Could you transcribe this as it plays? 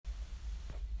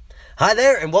Hi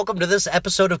there, and welcome to this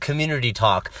episode of Community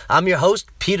Talk. I'm your host,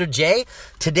 Peter J.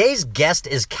 Today's guest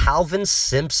is Calvin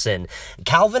Simpson.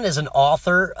 Calvin is an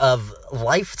author of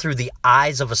Life Through the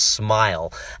Eyes of a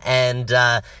Smile, and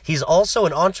he's also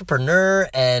an entrepreneur,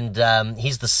 and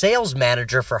he's the sales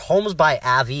manager for Homes by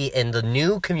Avi in the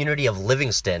new community of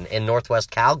Livingston in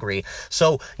Northwest Calgary.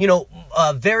 So,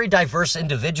 a very diverse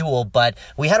individual, but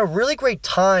we had a really great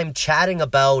time chatting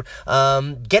about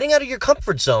getting out of your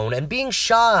comfort zone and being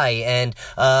shy, and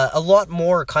a lot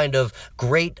more kind of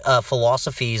great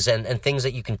philosophies and things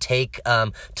that you can take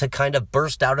to kind of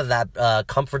burst out of that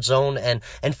comfort zone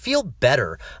and feel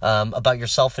better about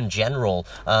yourself in general.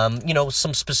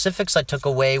 Some specifics I took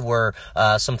away were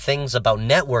some things about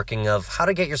networking, of how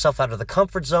to get yourself out of the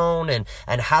comfort zone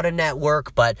and how to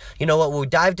network. But you know what, we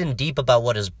dived in deep about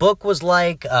what his book was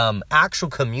like, actual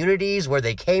communities, where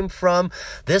they came from.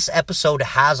 This episode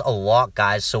has a lot,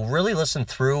 guys, so really listen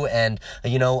through and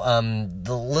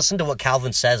listen to what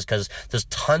Calvin says, because there's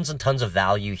tons and tons of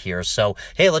value here. So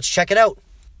hey, let's check it out.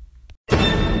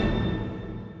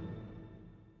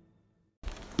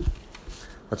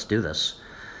 Let's do this.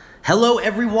 Hello,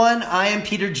 everyone. I am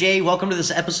Peter J. Welcome to this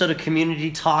episode of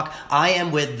Community Talk. I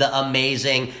am with the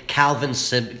amazing Calvin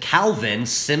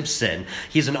Simpson.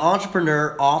 He's an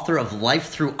entrepreneur, author of Life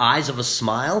Through Eyes of a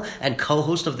Smile, and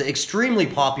co-host of the extremely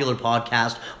popular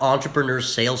podcast, Entrepreneur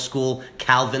Sales School.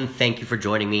 Calvin, thank you for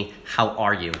joining me. How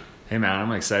are you? Hey man,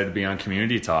 I'm excited to be on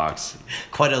Community Talks.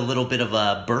 Quite a little bit of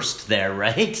a burst there,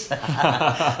 right?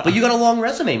 But you got a long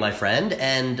resume, my friend,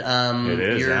 and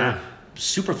you're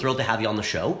super thrilled to have you on the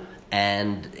show.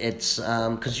 And it's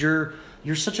because you're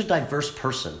such a diverse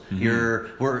person.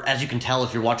 Mm-hmm. We're as you can tell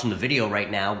if you're watching the video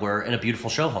right now, we're in a beautiful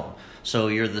show home. So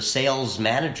you're the sales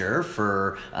manager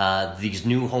for these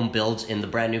new home builds in the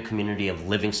brand new community of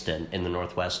Livingston in the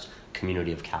Northwest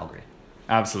community of Calgary.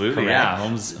 Absolutely, correct? Yeah.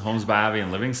 Homes by Avi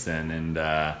in Livingston,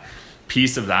 and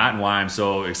piece of that, and why I'm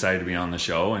so excited to be on the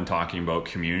show and talking about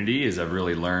community, is I've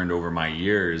really learned over my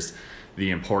years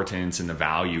the importance and the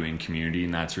value in community,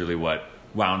 and that's really what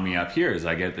wound me up here, is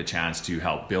I get the chance to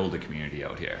help build a community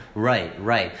out here.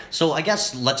 Right. So I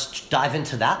guess let's dive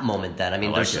into that moment then. I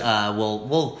mean,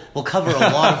 we'll cover a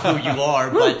lot of who you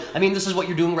are, but I mean, this is what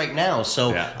you're doing right now.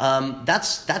 So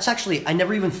that's actually, I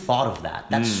never even thought of that.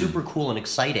 That's super cool and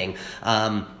exciting.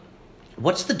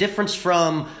 What's the difference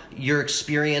from your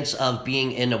experience of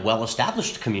being in a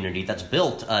well-established community that's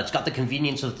built? It's got the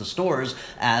convenience of the stores,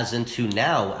 as into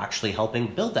now actually helping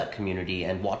build that community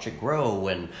and watch it grow.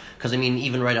 And because I mean,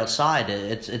 even right outside,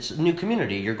 it's a new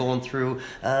community. You're going through.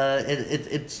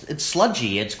 It's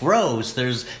sludgy. It's gross.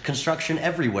 There's construction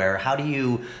everywhere. How do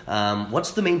you?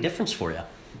 What's the main difference for you?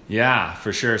 Yeah,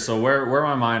 for sure. So where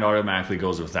my mind automatically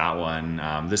goes with that one,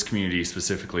 this community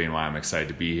specifically, and why I'm excited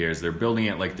to be here, is they're building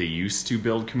it like they used to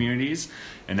build communities.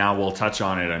 And now we'll touch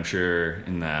on it, I'm sure,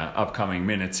 in the upcoming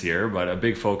minutes here. But a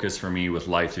big focus for me with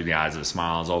Life Through the Eyes of a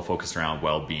Smile is all focused around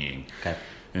well-being. Okay.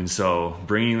 And so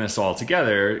bringing this all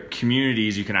together,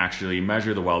 communities, you can actually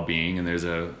measure the well-being. And there's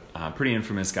a pretty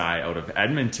infamous guy out of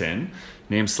Edmonton,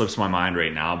 name slips my mind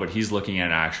right now, but he's looking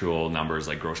at actual numbers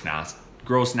like gross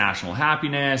national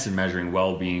happiness and measuring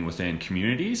well-being within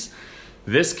communities.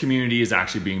 This community is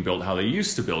actually being built how they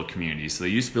used to build communities. So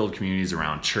they used to build communities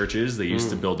around churches. They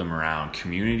used to build them around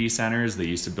community centers. They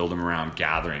used to build them around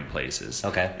gathering places.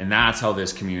 Okay. And that's how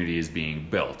this community is being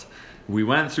built. We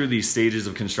went through these stages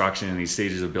of construction and these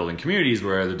stages of building communities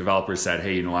where the developers said,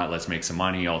 hey, you know what, let's make some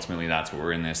money. Ultimately, that's what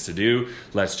we're in this to do.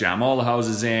 Let's jam all the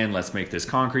houses in. Let's make this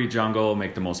concrete jungle,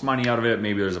 make the most money out of it.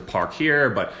 Maybe there's a park here,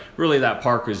 but really that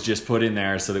park was just put in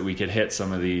there so that we could hit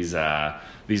some of these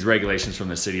regulations from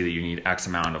the city that you need X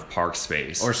amount of park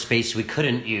space. Or space we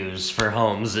couldn't use for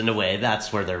homes in a way.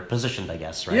 That's where they're positioned, I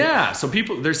guess, right? Yeah, so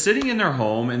people, they're sitting in their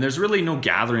home and there's really no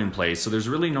gathering place. So there's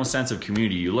really no sense of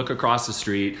community. You look across the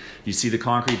street, you see the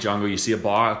concrete jungle, you see a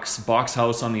box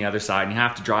house on the other side, and you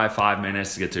have to drive 5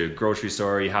 minutes to get to a grocery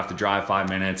store. You have to drive 5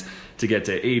 minutes to get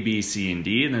to A, B, C, and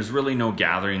D, and there's really no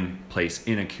gathering place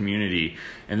in a community.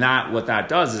 And what that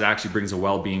does is actually brings the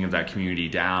well-being of that community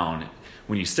down.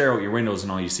 When you stare out your windows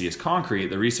and all you see is concrete,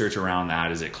 the research around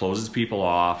that is it closes people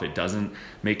off. It doesn't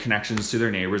make connections to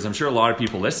their neighbors. I'm sure a lot of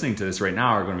people listening to this right now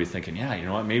are going to be thinking, yeah, you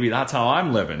know what, maybe that's how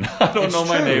I'm living. I don't know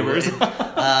my neighbors.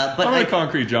 But I'm in a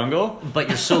concrete jungle. But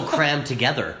you're so crammed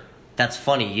together. That's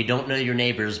funny. You don't know your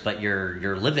neighbors, but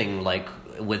you're living like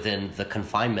within the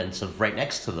confinements of right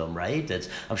next to them, right?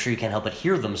 I'm sure you can't help but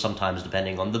hear them sometimes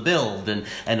depending on the build and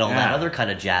all that other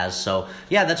kind of jazz. So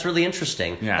yeah, that's really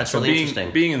interesting. Yeah, that's so really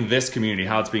interesting. Being in this community,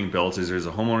 how it's being built is there's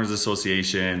a homeowners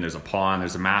association, there's a pond,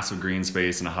 there's a massive green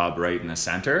space and a hub right in the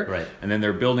center. Right. And then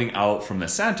they're building out from the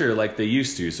center like they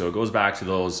used to. So it goes back to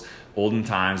those olden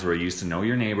times where you used to know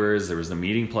your neighbors. There was the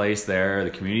meeting place there, the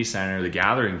community center, the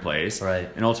gathering place. Right.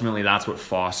 And ultimately that's what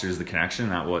fosters the connection.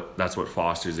 That's what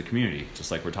fosters the community,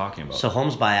 just like we're talking about. So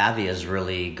Homes by Avi is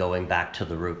really going back to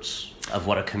the roots of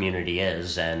what a community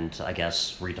is, and I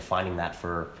guess redefining that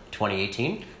for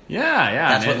 2018. Yeah.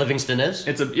 That's what Livingston is.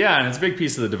 And it's a big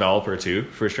piece of the developer too,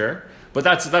 for sure. But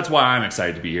that's why I'm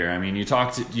excited to be here. I mean, you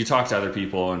talk to other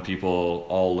people, and people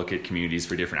all look at communities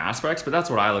for different aspects, but that's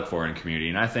what I look for in community.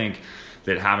 And I think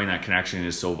that having that connection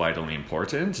is so vitally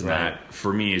important, and that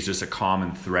for me is just a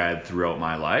common thread throughout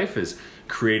my life is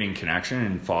creating connection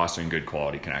and fostering good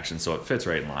quality connection. So it fits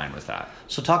right in line with that.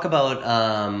 So talk about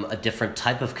a different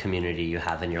type of community you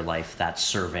have in your life that's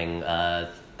serving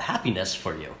happiness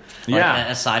for you.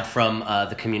 Aside from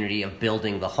the community of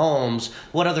building the homes,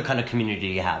 what other kind of community do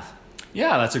you have?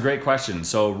 Yeah, that's a great question.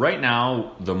 So right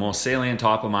now, the most salient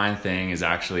top of mind thing is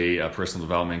actually a personal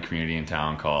development community in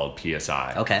town called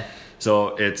PSI. Okay.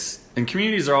 So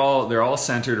communities they're all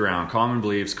centered around common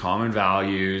beliefs, common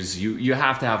values. You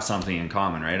have to have something in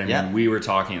common, right? I mean, we were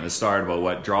talking at the start about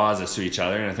what draws us to each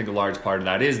other, and I think a large part of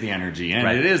that is the energy, and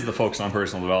it is the focus on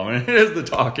personal development. It is the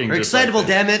talking. We're excitable,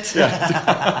 damn it.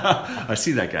 Yeah. I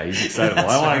see that guy. He's excitable.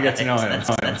 I want to get to know him.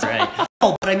 That's right.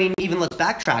 Oh, but I mean, even let's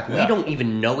backtrack. We don't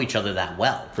even know each other that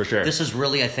well. For sure. This is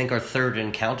really, I think, our third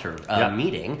encounter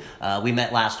meeting. We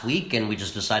met last week, and we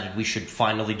just decided we should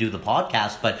finally do the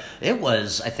podcast. But it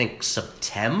was, I think,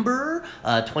 September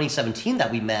 2017 that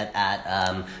we met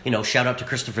at, shout out to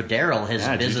Christopher Darrell, his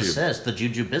Bizzassist, the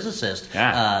Juju Bizzassist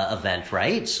event,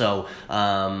 right? So,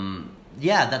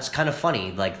 that's kind of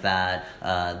funny, like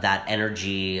that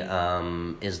energy,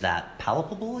 is that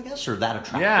palpable, I guess, or that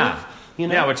attractive? Yeah. You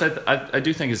know? Yeah, which I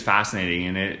do think is fascinating,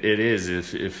 and it is.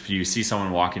 If you see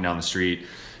someone walking down the street,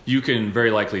 you can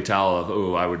very likely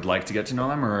tell I would like to get to know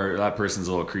them, or that person's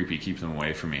a little creepy, keep them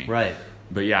away from me. Right.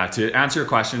 But yeah, to answer your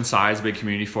question, Psy is a big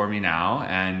community for me now,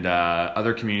 and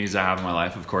other communities I have in my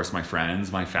life, of course, my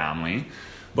friends, my family.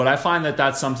 But I find that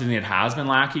that's something that has been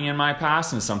lacking in my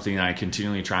past, and something that I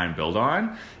continually try and build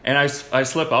on. And I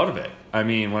slip out of it. I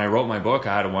mean, when I wrote my book,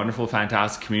 I had a wonderful,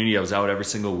 fantastic community. I was out every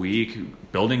single week,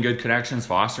 building good connections,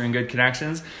 fostering good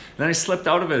connections. And then I slipped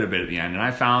out of it a bit at the end, and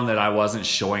I found that I wasn't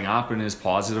showing up in as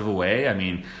positive a way. I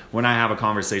mean, when I have a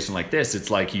conversation like this,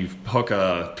 it's like you hook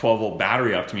a 12-volt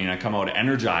battery up to me, and I come out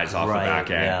energized off the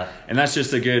back end. Yeah. And that's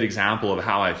just a good example of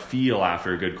how I feel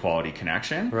after a good quality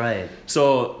connection. Right.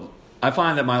 So I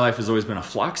find that my life has always been a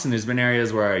flux, and there's been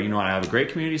areas where, I have a great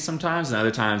community sometimes, and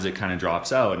other times it kind of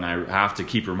drops out, and I have to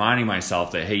keep reminding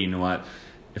myself that, hey, you know what,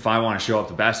 if I want to show up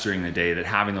the best during the day, that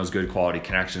having those good quality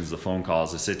connections, the phone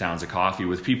calls, the sit downs, the coffee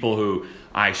with people who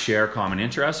I share common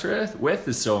interests with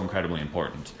is so incredibly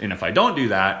important. And if I don't do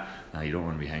that, you don't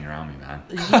want to be hanging around me, man.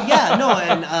 Yeah, no,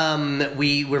 and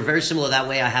we're very similar that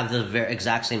way. I have the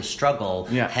exact same struggle,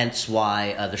 hence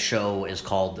why the show is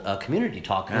called Community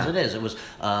Talk, as it is. It was,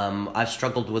 I've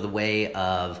struggled with a way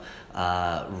of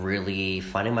really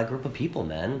finding my group of people,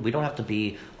 man. We don't have to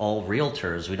be all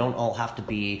realtors. We don't all have to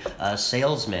be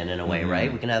salesmen in a way,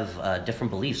 right? We can have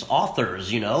different beliefs.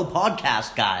 Authors,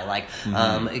 podcast guy. Like,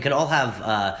 it can all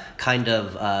have kind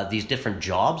of these different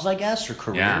jobs, I guess, or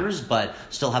careers, but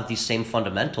still have these same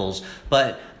fundamentals.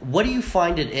 But what do you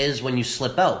find it is when you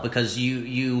slip out? Because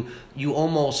you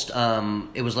almost,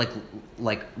 it was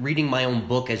like reading my own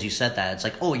book as you said that. It's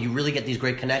like, oh, you really get these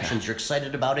great connections. You're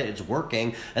excited about it. It's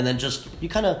working. And then just, you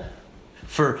kind of,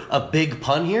 for a big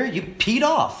pun here, you peed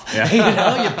off.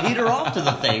 Yeah. You peter off to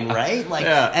the thing, right? Like,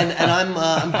 and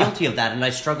I'm guilty of that. And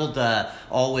I struggled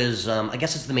always, I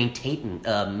guess it's the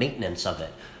maintenance of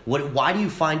it. Why do you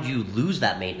find you lose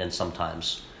that maintenance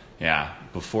sometimes? Yeah,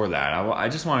 before that, I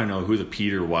just want to know who the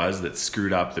Peter was that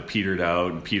screwed up, that petered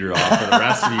out and petered off for the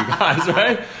rest of you guys,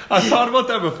 right? I've thought about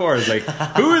that before. It's like,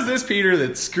 who is this Peter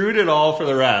that screwed it all for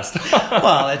the rest?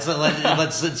 Well, it's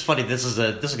funny. This is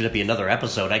going to be another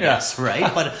episode, I guess,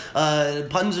 right? But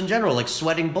puns in general, like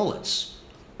sweating bullets.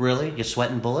 Really? You're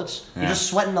sweating bullets? Yeah. You're just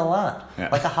sweating a lot. Yeah.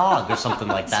 Like a hog or something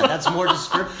like that. That's more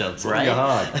descriptive, right?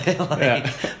 Like a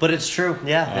hog. But it's true.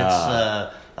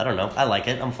 Yeah, it's... I don't know. I like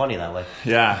it. I'm funny that way.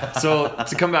 Yeah. So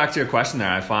to come back to your question there,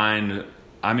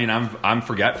 I'm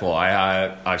forgetful.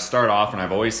 I start off, and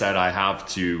I've always said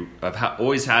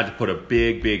always had to put a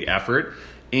big effort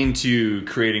into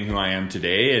creating who I am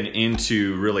today, and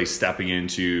into really stepping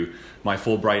into my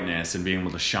full brightness and being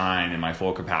able to shine in my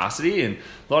full capacity. And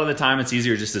a lot of the time it's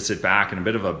easier just to sit back. And a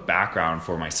bit of a background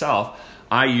for myself,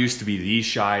 I used to be the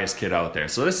shyest kid out there.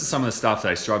 So this is some of the stuff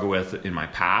that I struggle with in my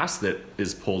past that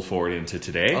is pulled forward into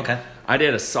today. Okay. I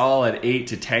did a solid 8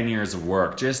 to 10 years of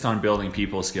work just on building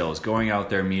people skills, going out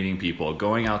there, meeting people,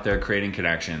 going out there, creating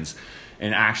connections,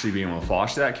 and actually being able to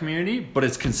foster that community. But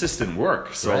it's consistent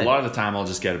work. So Right. a lot of the time I'll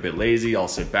just get a bit lazy. I'll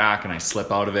sit back and I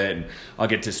slip out of it, and I'll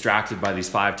get distracted by these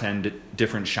 5, 10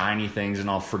 different shiny things, and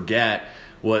I'll forget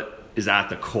what is at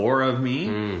the core of me.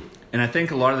 And I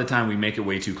think a lot of the time we make it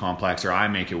way too complex, or I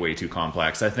make it way too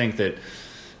complex. I think that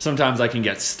sometimes I can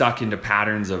get stuck into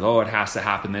patterns of, it has to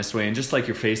happen this way. And just like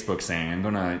your Facebook saying, I'm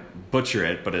going to butcher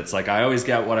it, but it's like, I always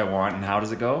get what I want. And how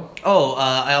does it go?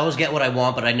 I always get what I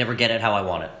want, but I never get it how I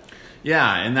want it.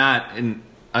 Yeah. And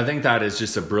I think that is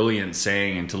just a brilliant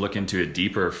saying, and to look into it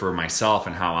deeper for myself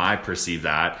and how I perceive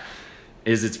that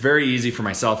is it's very easy for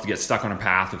myself to get stuck on a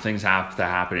path of things have to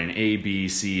happen in A, B,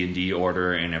 C, and D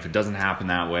order. And if it doesn't happen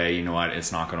that way, you know what?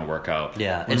 It's not going to work out.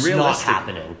 Yeah, When it's not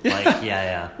happening. Like,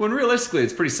 yeah. When realistically,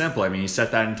 it's pretty simple. I mean, you set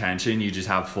that intention, you just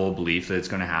have full belief that it's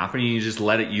going to happen, and you just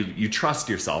let it, you trust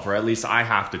yourself, or at least I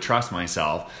have to trust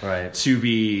myself Right. to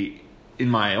be in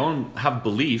my own, have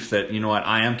belief that, you know what,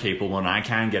 I am capable and I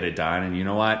can get it done, and you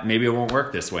know what, maybe it won't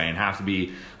work this way, and I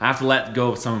have to let go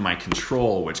of some of my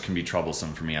control, which can be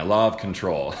troublesome for me. I love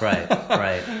control.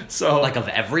 Right. So Like of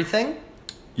everything?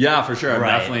 yeah, for sure. I'm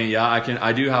Right. definitely,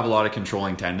 I do have a lot of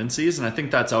controlling tendencies, and I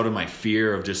think that's out of my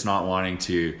fear of just not wanting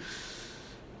to,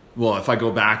 well, if I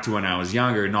go back to when I was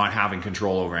younger, not having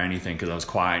control over anything because I was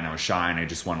quiet and I was shy and I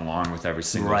just went along with every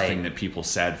single Right. thing that people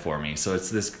said for me. So it's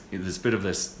this bit of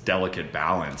this delicate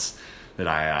balance that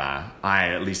I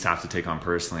at least have to take on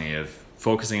personally, of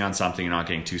focusing on something and not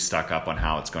getting too stuck up on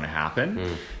how it's going to happen,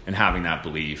 and having that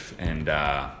belief. And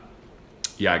I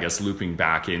guess looping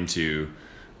back into,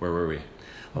 where were we?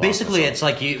 Basically, it's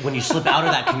like when you slip out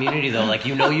of that community, though, like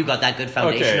you got that good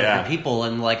foundation Okay, of yeah. your people,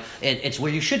 and like it's where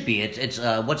you should be. It's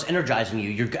what's energizing you.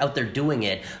 You're out there doing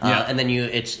it, Yeah. and then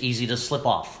it's easy to slip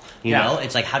off. You Yeah. know,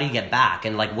 it's like, how do you get back?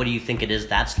 And like, what do you think it is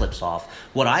that slips off?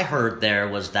 What I heard there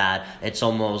was that it's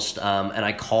almost, and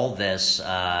I call this,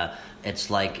 it's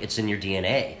like it's in your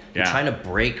DNA. You're Yeah. trying to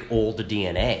break old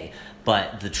DNA,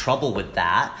 but the trouble with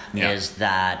that is Yeah.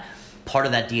 that part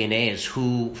of that DNA is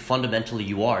who fundamentally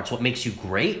you are. It's what makes you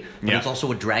great, but Yeah. it's also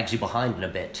what drags you behind in a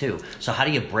bit too. So how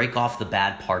do you break off the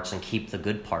bad parts and keep the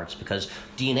good parts? Because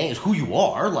DNA is who you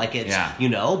are, like it's, Yeah.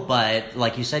 but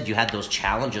like you said, you had those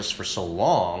challenges for so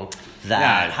long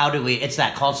that Yeah. how do we, it's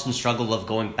that constant struggle of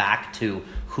going back to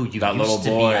who you That used little to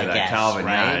boy, be, I that guess, Calvin,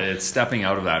 right? yeah, it's stepping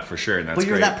out of that for sure. And that's But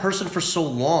you're great. that person for so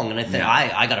long, and I think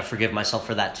Yeah. I got to forgive myself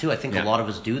for that too. I think a Yeah. lot of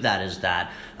us do that. Is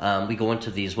that we go into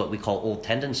these what we call old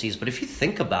tendencies. But if you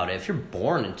think about it, if you're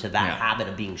born into that Yeah. habit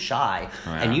of being shy, Oh,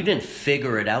 yeah. and you didn't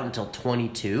figure it out until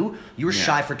 22, you were Yeah.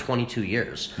 shy for 22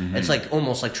 years. Mm-hmm. It's like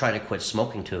almost like trying to quit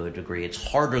smoking to a degree. It's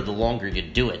harder the longer you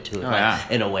do it to yeah.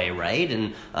 in a way, right?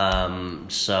 And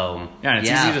so Yeah, and it's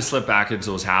easy to slip back into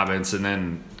those habits, and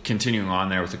then continuing on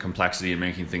there with the complexity and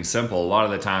making things simple. A lot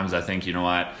of the times I think, you know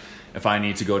what, if I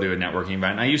need to go to a networking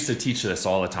event, and I used to teach this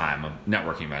all the time, of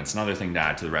networking events, another thing to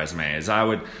add to the resume is I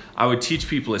would teach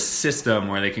people a system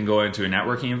where they can go into a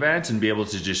networking event and be able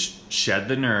to just shed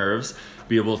the nerves,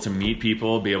 be able to meet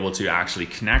people, be able to actually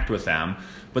connect with them.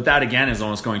 But that again is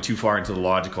almost going too far into the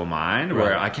logical mind,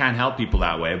 where Right. I can't help people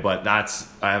that way, but I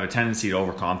have a tendency to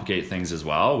overcomplicate things as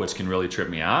well, which can really trip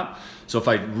me up. So if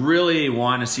I really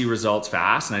want to see results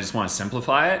fast and I just want to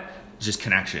simplify it, just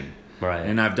connection. Right.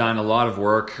 And I've done a lot of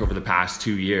work over the past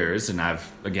 2 years, and I've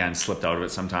again slipped out of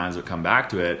it sometimes, but come back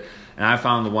to it. And I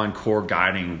found the one core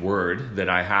guiding word that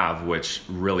I have, which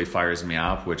really fires me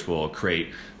up, which will create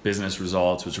business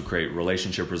results, which will create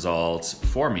relationship results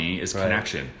for me, is Right.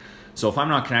 connection. So if I'm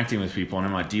not connecting with people and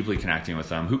I'm not deeply connecting with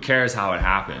them, who cares how it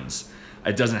happens?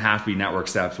 It doesn't have to be network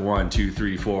steps 1, 2,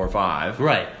 3, 4, 5.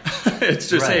 right. It's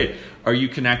just, Right. hey, are you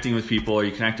connecting with people? Are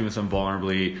you connecting with them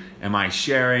vulnerably? Am I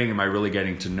sharing? Am I really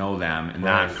getting to know them? And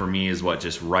Right. that for me is what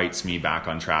just writes me back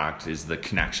on track, is the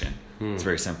connection. It's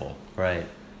very simple. Right.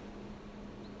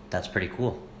 That's pretty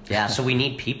cool. Yeah, so we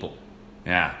need people,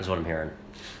 Yeah. is what I'm hearing.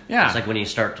 Yeah. It's like when you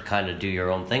start to kind of do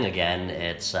your own thing again,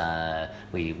 it's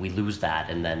we lose that,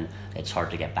 and then it's hard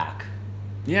to get back.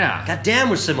 Yeah. God damn,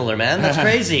 we're similar, man. That's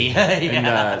crazy. Yeah.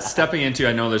 And stepping into,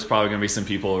 I know there's probably going to be some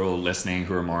people who are listening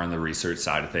who are more on the research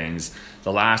side of things.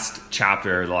 The last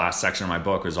chapter, the last section of my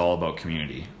book was all about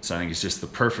community. So I think it's just the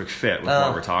perfect fit with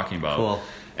what we're talking about. Cool.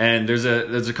 And there's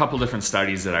a couple different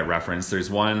studies that I referenced. There's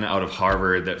one out of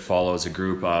Harvard that follows a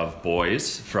group of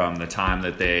boys from the time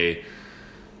they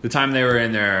were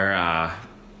in their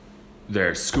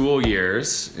their school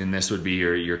years, and this would be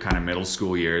your kind of middle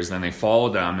school years. Then they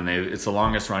followed them, and it's the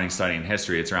longest running study in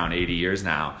history. It's around 80 years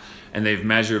now. And they've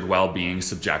measured well-being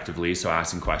subjectively, so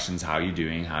asking questions, how are you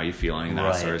doing, how are you feeling,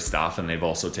 that sort of stuff. And they've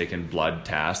also taken blood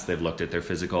tests. They've looked at their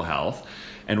physical health.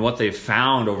 And what they've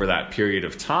found over that period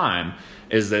of time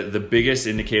is that the biggest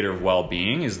indicator of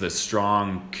well-being is the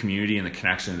strong community and the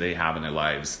connection that they have in their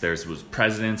lives. There was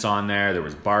presidents on there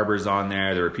was barbers on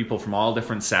there were people from all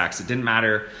different sects. It didn't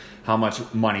matter how much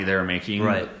money they were making.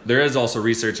 Right. There is also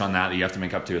research on that you have to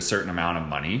make up to a certain amount of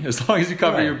money as long as you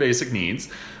cover your basic needs.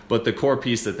 But the core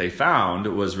piece that they found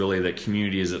was really that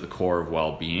community is at the core of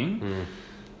well-being.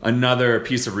 Another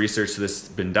piece of research that's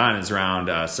been done is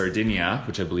around Sardinia,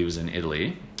 which I believe is in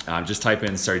Italy. Just type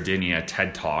in Sardinia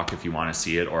TED Talk if you want to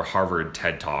see it, or Harvard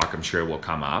TED Talk. I'm sure it will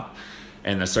come up.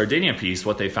 And the Sardinia piece,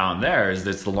 what they found there is that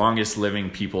it's the longest living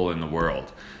people in the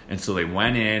world. And so they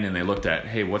went in and they looked at,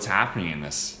 hey, what's happening in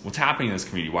this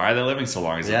community? Why are they living so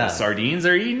long? Is it the sardines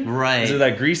they're eating? Right. Is it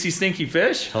that greasy, stinky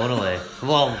fish? Totally.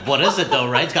 Well, what is it though,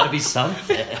 right? It's got to be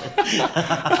something.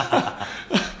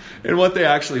 And what they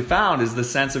actually found is the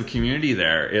sense of community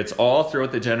there. It's all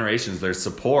throughout the generations. There's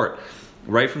support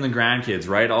right from the grandkids,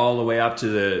 right all the way up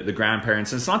to the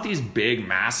grandparents. And it's not these big,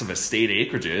 massive estate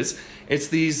acreages. It's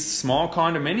these small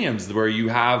condominiums where you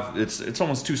have, it's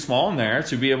almost too small in there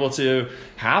to be able to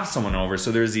have someone over.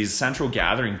 So there's these central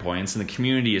gathering points, and the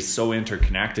community is so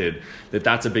interconnected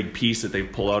that's a big piece that they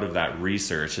pull out of that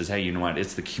research is, hey, you know what?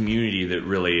 It's the community that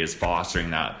really is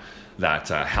fostering that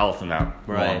health and that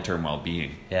long-term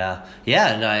well-being. Yeah,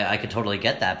 and I could totally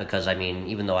get that, because I mean,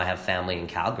 even though I have family in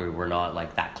Calgary, we're not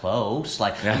like that close.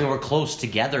 I mean, we're close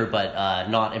together, but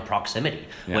not in proximity,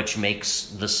 which makes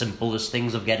the simplest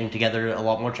things of getting together a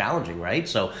lot more challenging, right?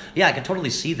 So yeah, I could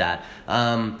totally see that.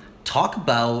 Talk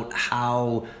about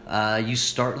how you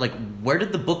start, like, where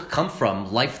did the book come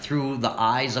from? Life Through the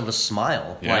Eyes of a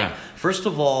Smile. Yeah. Like, first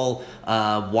of all,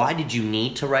 why did you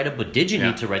need to write a book? Did you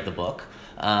need to write the book?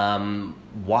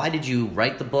 Why did you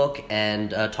write the book? And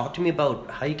talk to me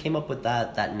about how you came up with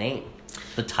that name,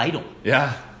 the title.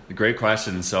 Yeah, great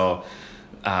question. So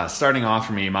starting off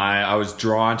for me, I was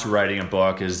drawn to writing a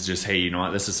book is just, hey, you know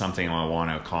what, this is something I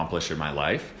want to accomplish in my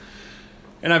life.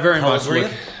 And I very much were you?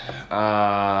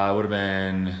 I would have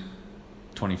been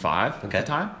 25 at the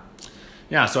time.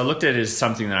 Yeah, so I looked at it as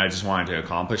something that I just wanted to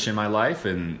accomplish in my life,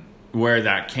 and where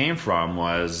that came from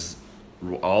was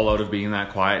all out of being that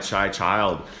quiet, shy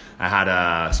child. I had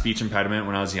a speech impediment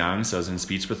when I was young, so I was in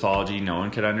speech pathology. No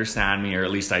one could understand me, or at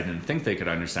least I didn't think they could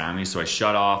understand me. So I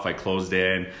shut off, I closed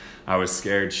in. I was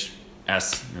scared.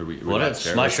 Whatever you want.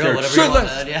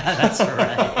 Yeah, that's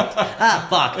right.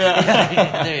 Fuck.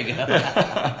 Yeah. There you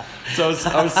go. So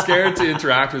I was scared to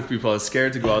interact with people. I was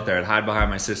scared to go out there. I'd hide behind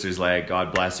my sister's leg.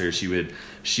 God bless her.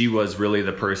 She was really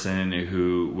the person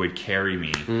who would carry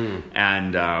me.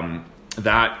 And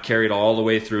that carried all the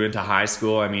way through into high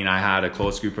school. I mean, I had a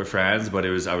close group of friends, but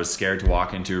I was scared to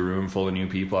walk into a room full of new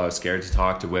people. I was scared to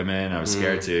talk to women. I was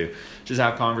scared to just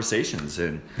have conversations.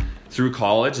 And through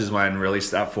college is when I really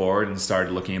stepped forward and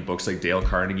started looking at books like Dale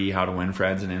Carnegie, How to Win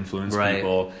Friends and Influence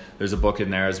People. There's a book in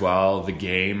there as well, The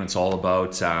Game. It's all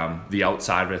about the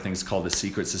outside of it. I think it's called The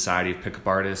Secret Society of Pickup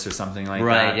Artists or something like that.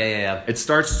 Right, yeah. It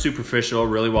starts superficial,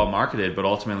 really well marketed, but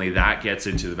ultimately that gets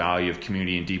into the value of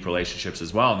community and deep relationships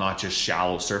as well, not just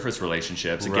shallow surface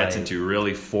relationships. It gets into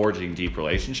really forging deep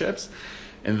relationships.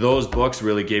 And those books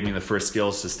really gave me the first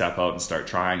skills to step out and start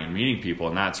trying and meeting people.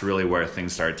 And that's really where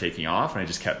things started taking off. And I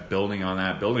just kept building on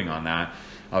that.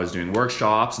 I was doing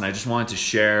workshops, and I just wanted to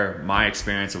share my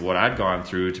experience of what I'd gone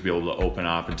through to be able to open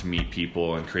up and to meet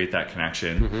people and create that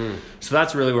connection. So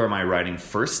that's really where my writing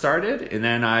first started. And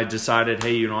then I decided,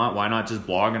 hey, you know what, why not just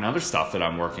blog on other stuff that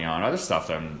I'm working on, other stuff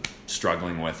that I'm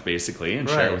struggling with, basically, and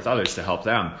share it with others to help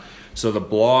them. So the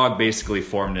blog basically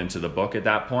formed into the book at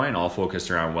that point, all focused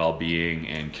around well-being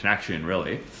and connection,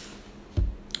 really.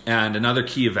 And another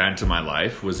key event in my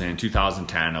life was in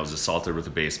 2010. I was assaulted with a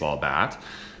baseball bat.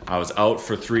 I was out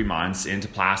for 3 months into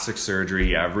plastic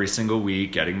surgery every single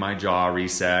week, getting my jaw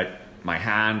reset. My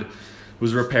hand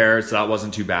was repaired, so that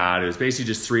wasn't too bad. It was basically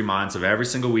just 3 months of every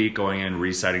single week going in,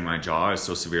 resetting my jaw. I was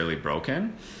so severely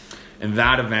broken. And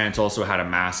that event also had a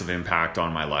massive impact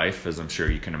on my life, as I'm sure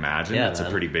you can imagine. It's a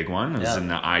pretty big one. I was in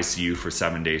the ICU for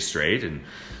 7 days straight. And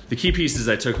the key pieces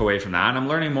I took away from that, and I'm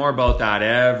learning more about that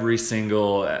every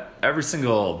single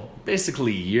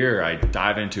basically year. I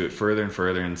dive into it further and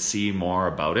further and see more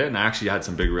about it. And I actually had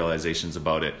some big realizations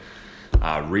about it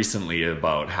recently,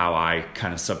 about how I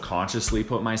kind of subconsciously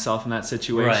put myself in that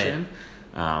situation.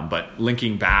 But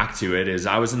linking back to it is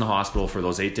I was in the hospital for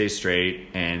those 8 days straight,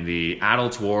 and the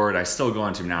adults ward I still go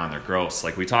into now, and they're gross.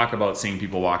 Like, we talk about seeing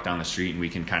people walk down the street and we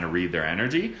can kind of read their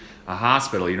energy. A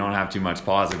hospital, you don't have too much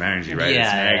positive energy, right? Yeah,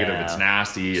 it's negative, it's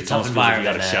nasty, it's almost tough feels like you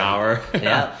got to shower.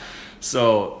 Yeah.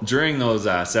 So during those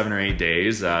 7 or 8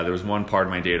 days, there was one part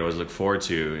of my day I always look forward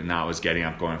to, and that was getting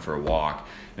up, going for a walk.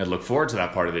 And I'd look forward to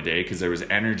that part of the day because there was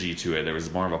energy to it. There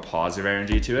was more of a positive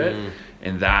energy to it.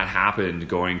 And that happened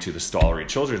going to the Stollery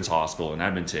Children's Hospital in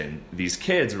Edmonton. These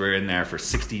kids were in there for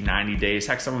 60, 90 days.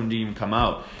 Heck, some of them didn't even come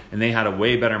out. And they had a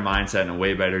way better mindset and a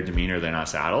way better demeanor than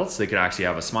us adults. They could actually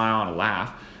have a smile and a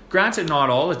laugh. Granted, not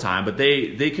all the time, but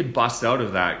they could bust out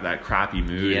of that crappy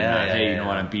mood. Hey, you know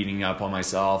what, I'm beating up on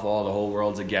myself. Oh, the whole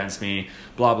world's against me.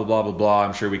 Blah, blah, blah, blah, blah.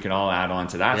 I'm sure we can all add on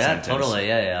to that sentence. Yeah, totally.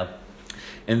 Yeah.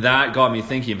 And that got me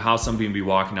thinking of how some people can be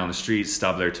walking down the street,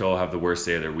 stub their toe, have the worst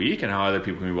day of their week, and how other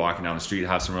people can be walking down the street,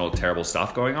 have some real terrible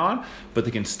stuff going on, but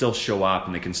they can still show up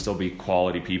and they can still be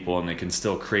quality people and they can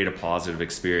still create a positive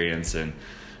experience and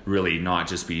really not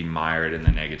just be mired in the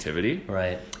negativity.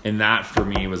 Right. And that for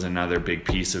me was another big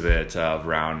piece of it,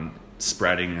 around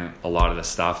spreading a lot of the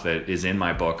stuff that is in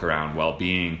my book around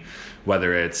well-being,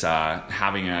 whether it's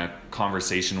having a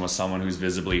conversation with someone who's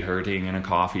visibly hurting in a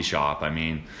coffee shop. I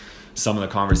mean, some of the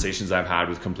conversations I've had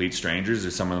with complete strangers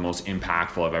are some of the most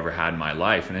impactful I've ever had in my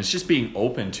life. And it's just being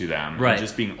open to them, right. And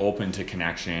just being open to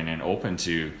connection and open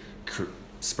to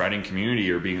spreading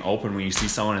community, or being open when you see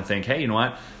someone and think, hey, you know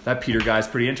what, that Peter guy's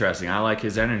pretty interesting. I like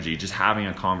his energy. Just having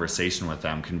a conversation with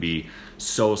them can be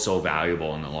so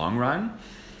valuable in the long run.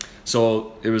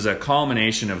 So it was a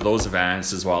culmination of those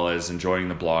events as well as enjoying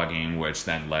the blogging, which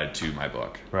then led to my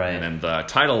book. Right. And then the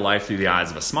title, Life Through the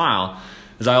Eyes of a Smile,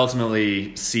 is I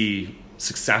ultimately see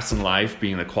success in life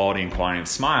being the quality and quantity of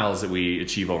smiles that we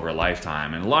achieve over a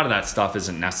lifetime. And a lot of that stuff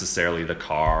isn't necessarily the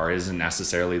car, isn't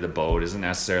necessarily the boat, isn't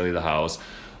necessarily the house.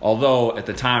 Although at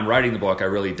the time writing the book, I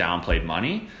really downplayed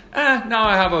money. Now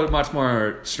I have a much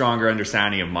more stronger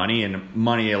understanding of money, and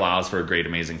money allows for great,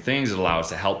 amazing things. It allows us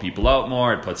to help people out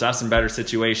more. It puts us in better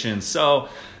situations. So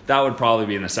that would probably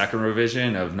be in the second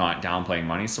revision of not downplaying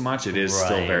money so much. It is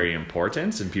still very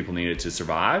important, and people need it to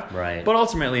survive. Right. But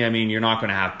ultimately, I mean, you're not going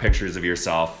to have pictures of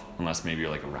yourself, unless maybe you're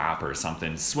like a rapper or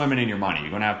something, swimming in your money. You're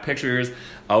going to have pictures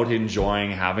out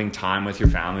enjoying, having time with your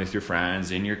family, with your friends,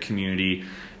 in your community.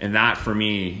 And that, for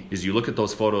me, is you look at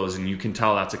those photos and you can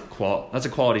tell that's a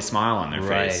quality smile on their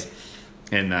face.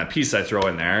 And the piece I throw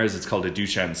in there is it's called a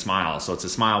Duchenne smile. So it's a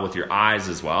smile with your eyes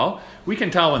as well. We can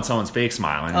tell when someone's fake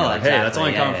smiling. You're like, hey, that's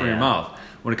only coming from your mouth.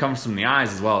 When it comes from the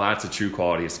eyes as well, that's a true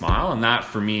quality of smile. And that,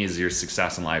 for me, is your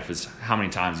success in life, is how many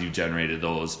times you've generated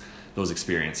those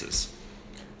experiences.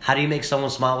 How do you make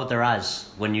someone smile with their eyes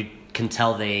when you can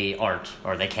tell they aren't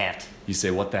or they can't? You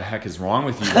say, what the heck is wrong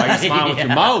with you? Why are you smiling with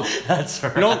your mouth? That's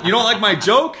right. You don't like my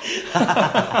joke?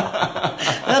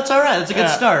 That's all right. That's a good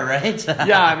start, right?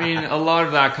 Yeah, I mean, a lot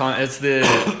of that,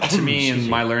 to me, and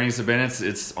my learnings have been,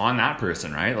 it's on that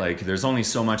person, right? Like, there's only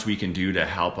so much we can do to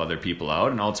help other people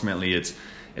out, and ultimately it's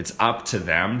up to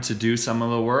them to do some of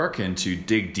the work and to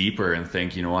dig deeper and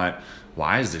think, you know what,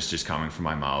 why is this just coming from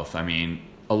my mouth? I mean,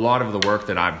 a lot of the work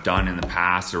that I've done in the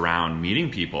past around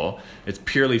meeting people, it's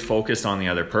purely focused on the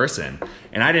other person.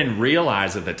 And I didn't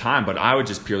realize at the time, but I would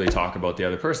just purely talk about the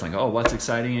other person. Like, oh, what's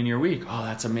exciting in your week? Oh,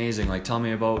 that's amazing. Like, tell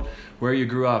me about where you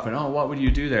grew up, and oh, what would you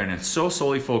do there? And it's so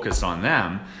solely focused on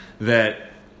them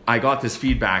that I got this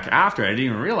feedback after. I didn't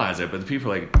even realize it, but the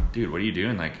people are like, dude, what are you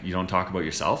doing? Like, you don't talk about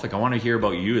yourself? Like, I want to hear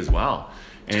about you as well.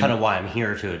 It's kind of why I'm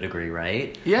here to a degree,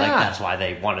 right? Yeah. Like, that's why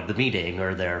they wanted the meeting,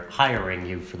 or they're hiring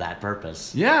you for that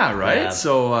purpose. Yeah, right? Yeah.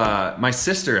 So my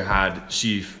sister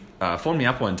she phoned me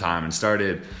up one time and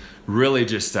started really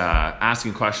just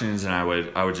asking questions, and I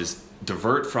would just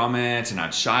divert from it, and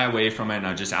I'd shy away from it, and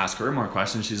I'd just ask her more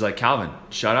questions. She's like, Calvin,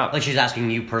 shut up. Like, she's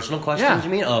asking you personal questions, you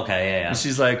mean? Oh, okay, yeah. And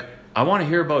she's like, I want to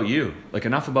hear about you. Like,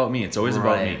 enough about me. It's always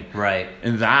about me. Right.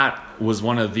 And that was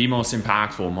one of the most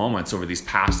impactful moments over these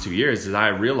past 2 years, that I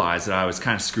realized that I was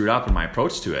kind of screwed up in my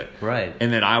approach to it. Right.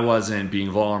 And that I wasn't being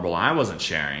vulnerable. I wasn't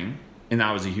sharing. And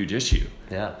that was a huge issue.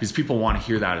 Yeah. Because people want to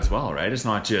hear that as well, right? It's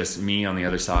not just me on the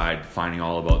other side finding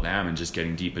all about them and just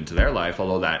getting deep into their life,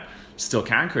 although that still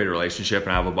can create a relationship,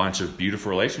 and I have a bunch of beautiful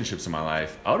relationships in my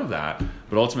life out of that.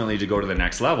 But ultimately, to go to the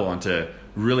next level and to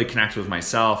really connect with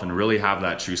myself and really have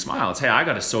that true smile, it's, hey, I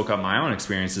got to soak up my own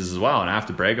experiences as well, and I have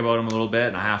to brag about them a little bit,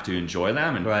 and I have to enjoy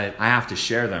them, and I have to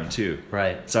share them too.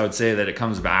 Right. So I would say that it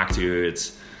comes back to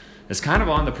it's kind of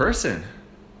on the person,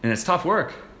 and it's tough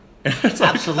work.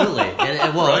 Absolutely.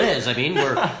 Well, it is. I mean,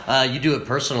 you do it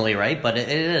personally, right? But it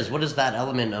is. What is that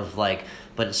element of, like,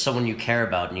 but it's someone you care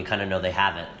about and you kind of know they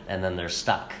have it, and then they're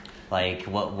stuck. Like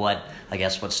what I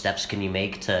guess what steps can you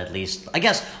make to at least, I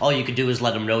guess all you could do is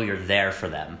let them know you're there for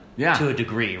them to a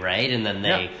degree, right? And then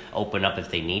they open up if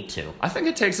they need to. I think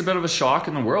it takes a bit of a shock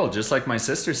in the world, just like my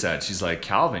sister said. She's like,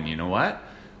 Calvin, you know what?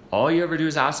 All you ever do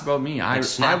is ask about me. I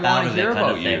want to hear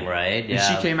about you. Right? Yeah.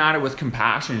 And she came at it with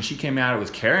compassion. And she came at it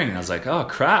with caring. And I was like, oh,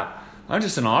 crap. I'm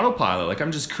just an autopilot. Like,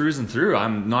 I'm just cruising through.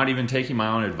 I'm not even taking my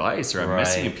own advice, or I'm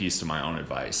missing a piece to my own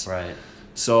advice. Right.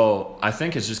 So I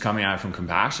think it's just coming at it from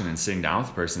compassion and sitting down with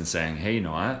the person and saying, hey, you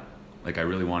know what? Like, I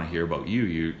really want to hear about you.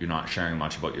 You're not sharing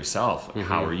much about yourself. Mm-hmm.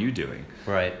 How are you doing?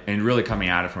 Right. And really coming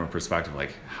at it from a perspective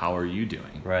like, how are you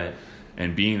doing? Right.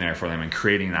 And being there for them and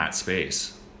creating that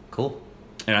space. Cool.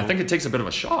 And I think it takes a bit of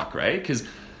a shock, right? Because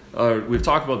we've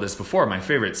talked about this before. My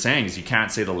favorite saying is, you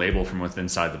can't say the label from within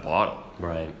inside the bottle.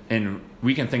 Right. And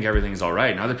we can think everything's all right.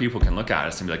 And other people can look at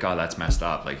us and be like, oh, that's messed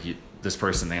up. Like, this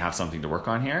person, they have something to work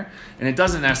on here. And it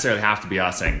doesn't necessarily have to be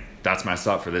us saying, that's messed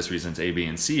up for this reason, it's A, B,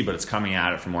 and C. But it's coming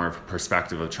at it from more of a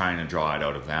perspective of trying to draw it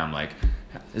out of them. Like,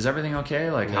 is everything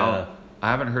okay? Like, how... I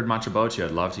haven't heard much about you.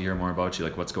 I'd love to hear more about you.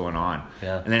 Like, what's going on?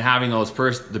 Yeah. And then having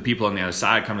the people on the other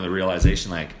side come to the realization,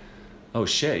 like, oh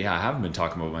shit, yeah, I haven't been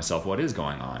talking about myself. What is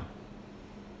going on?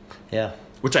 Yeah.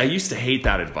 Which I used to hate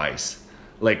that advice.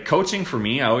 Like, coaching for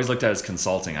me, I always looked at it as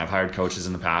consulting. I've hired coaches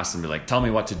in the past and be like, tell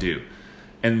me what to do.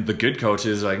 And the good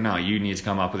coaches are like, no, you need to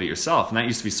come up with it yourself. And that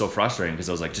used to be so frustrating because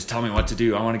I was like, just tell me what to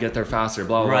do. I want to get there faster,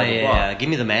 blah, blah, blah, blah. Yeah. Give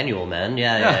me the manual, man.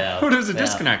 Yeah. There's a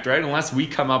disconnect, right? Unless we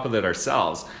come up with it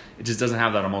ourselves, it just doesn't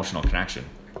have that emotional connection.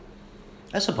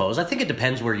 I suppose. I think it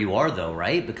depends where you are, though,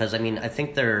 right? Because, I mean, I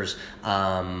think there's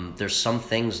some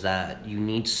things that you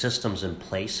need systems in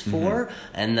place for,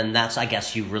 and then that's, I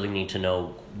guess, you really need to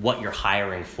know what you're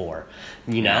hiring for.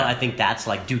 You know, I think that's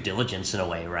like due diligence in a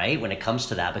way, right? When it comes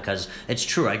to that, because it's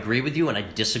true. I agree with you, and I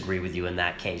disagree with you in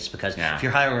that case. Because if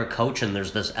you're hiring a coach and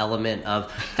there's this element of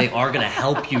they are going to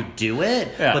help you do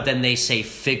it, but then they say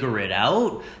figure it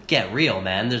out, get real,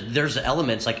 man. There's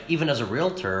elements, like even as a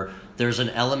realtor, there's an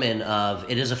element of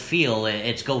it is a feel,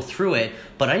 it's go through it,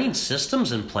 but I need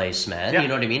systems in place, man. You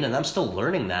know what I mean? And I'm still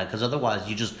learning that, because otherwise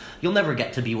you'll never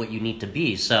get to be what you need to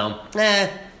be. So, I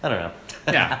don't know.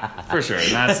 Yeah, for sure.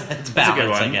 And that's it's balance, that's a good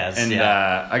one. I guess. And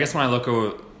I guess when I look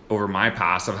over my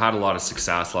past, I've had a lot of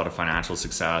success, a lot of financial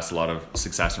success, a lot of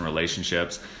success in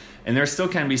relationships. And there still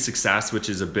can be success, which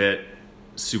is a bit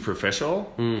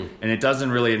superficial. And it doesn't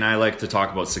really, and I like to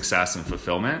talk about success and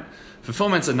fulfillment.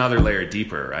 Fulfillment's another layer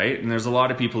deeper, right? And there's a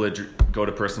lot of people that go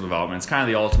to personal development. It's kind of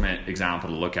the ultimate example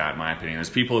to look at, in my opinion. There's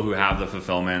people who have the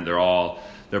fulfillment.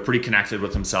 They're pretty connected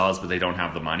with themselves, but they don't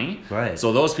have the money. Right.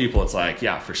 So those people, it's like,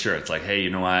 yeah, for sure. It's like, hey, you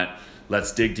know what?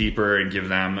 Let's dig deeper and give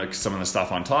them some of the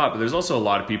stuff on top. But there's also a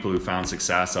lot of people who found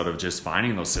success out of just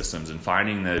finding those systems and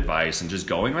finding the advice and just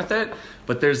going with it.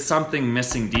 But there's something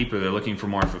missing deeper. They're looking for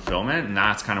more fulfillment, and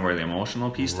that's kind of where the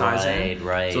emotional piece ties in.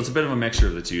 Right. So it's a bit of a mixture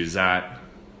of the two. Is that...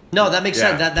 No, that makes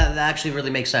sense. That actually really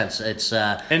makes sense. It's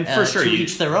and for sure, to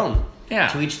each their own. Yeah.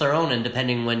 To each their own, and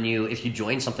depending if you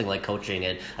join something like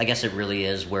coaching, I guess it really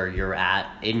is where you're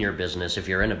at in your business. If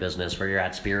you're in a business, where you're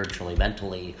at spiritually,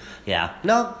 mentally. Yeah.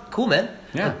 No, cool, man.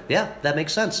 Yeah. Yeah, that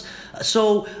makes sense.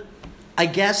 So, I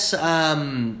guess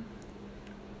who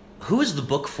is the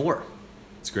book for?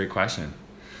 It's a great question.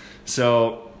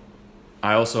 So,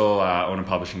 I also own a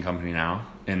publishing company now.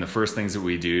 And the first things that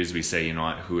we do is we say, you know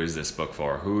what, who is this book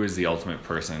for? Who is the ultimate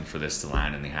person for this to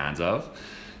land in the hands of?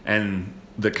 And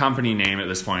the company name at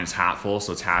this point is Hatful,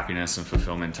 so it's happiness and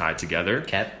fulfillment tied together.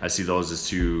 Okay. I see those as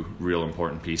two real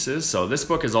important pieces. So this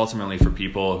book is ultimately for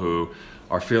people who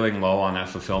are feeling low on that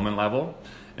fulfillment level,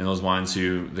 and those ones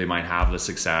who they might have the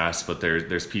success, but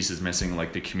there's pieces missing,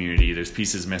 like the community. There's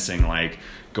pieces missing, like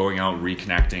going out,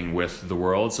 reconnecting with the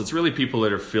world. So it's really people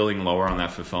that are feeling lower on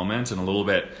that fulfillment and a little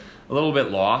bit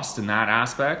lost in that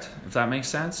aspect, if that makes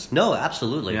sense. No,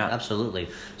 absolutely. Yeah. Absolutely.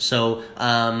 So,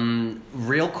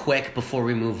 real quick before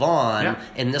we move on,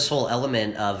 in this whole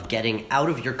element of getting out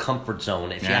of your comfort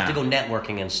zone, if you have to go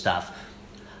networking and stuff,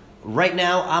 right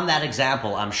now, I'm that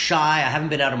example. I'm shy. I haven't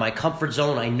been out of my comfort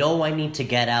zone. I know I need to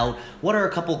get out. What are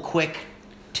a couple quick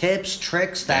tips,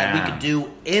 tricks that we could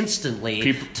do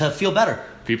instantly to feel better?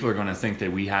 People are going to think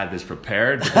that we had this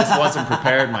prepared, but this wasn't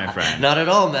prepared, my friend. Not at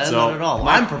all, man. So, not at all.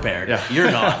 I'm prepared. Yeah.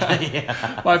 You're not.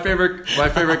 My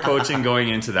favorite coaching going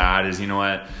into that is, you know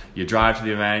what? You drive to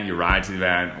the event, you ride to the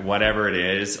event, whatever it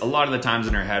is. A lot of the times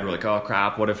in our head, we're like, oh,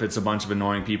 crap, what if it's a bunch of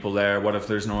annoying people there? What if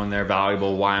there's no one there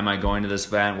valuable? Why am I going to this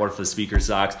event? What if the speaker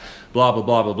sucks? Blah, blah,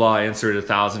 blah, blah, blah. I inserted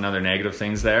 1,000 other negative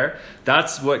things there.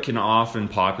 That's what can often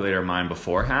populate our mind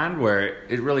beforehand, where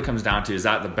it really comes down to, is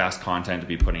that the best content to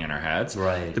be putting in our heads?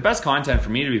 Right. Right. The best content for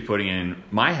me to be putting in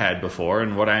my head before,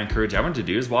 and what I encourage everyone to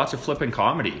do, is watch a flipping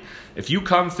comedy. If you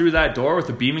come through that door with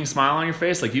a beaming smile on your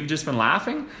face, like you've just been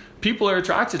laughing, people are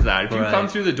attracted to that. If you come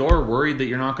through the door worried that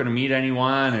you're not going to meet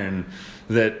anyone and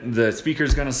that the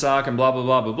speaker's going to suck and blah, blah,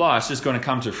 blah, blah, blah, it's just going to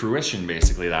come to fruition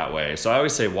basically that way. So I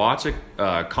always say watch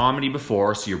a comedy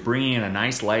before, so you're bringing in a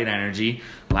nice light energy,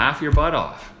 laugh your butt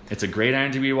off. It's a great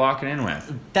energy to be walking in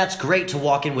with. That's great to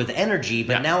walk in with energy,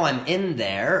 but now I'm in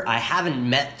there. I haven't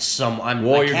met someone.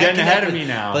 Well, you're getting ahead of me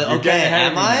now. But you're okay,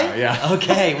 am I? Now. Yeah.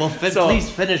 Okay, well, please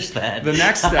finish that. The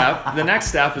next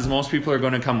step is most people are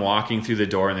going to come walking through the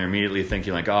door and they're immediately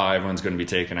thinking like, oh, everyone's going to be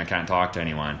taken. I can't talk to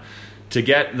anyone. To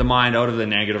get the mind out of the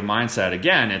negative mindset,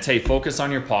 again, it's, hey, focus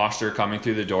on your posture coming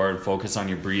through the door and focus on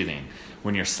your breathing.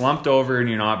 When you're slumped over and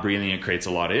you're not breathing, it creates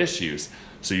a lot of issues.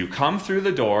 So you come through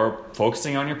the door,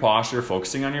 focusing on your posture,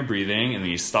 focusing on your breathing, and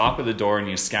then you stop at the door and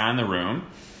you scan the room.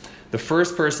 The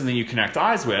first person that you connect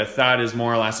eyes with, that is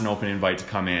more or less an open invite to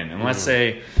come in. And let's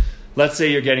say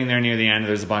you're getting there near the end,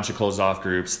 there's a bunch of closed off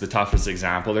groups. The toughest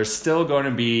example, there's still going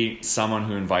to be someone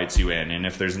who invites you in. And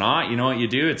if there's not, you know what you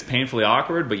do? It's painfully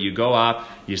awkward, but you go up,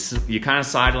 you kind of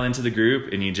sidle into the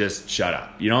group and you just shut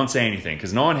up. You don't say anything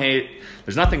because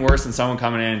there's nothing worse than someone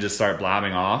coming in and just start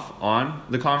blabbing off on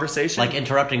the conversation. Like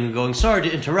interrupting and going, sorry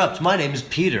to interrupt, my name is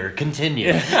Peter,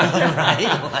 continue.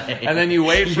 Right? Like, and then you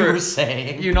wait for,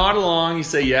 you nod along, you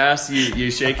say yes,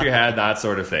 you shake your head, that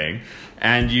sort of thing.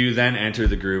 And you then enter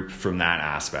the group from that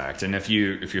aspect. And if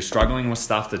you're struggling with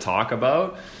stuff to talk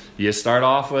about, you start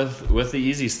off with the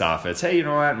easy stuff. It's, hey, you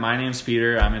know what? My name's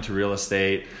Peter. I'm into real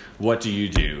estate. What do you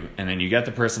do? And then you get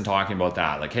the person talking about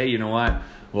that. Like, hey, you know what?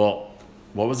 Well,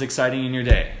 what was exciting in your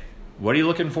day? What are you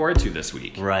looking forward to this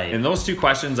week? Right. And those two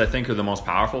questions, I think, are the most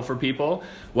powerful for people.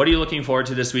 What are you looking forward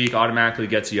to this week? Automatically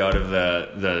gets you out of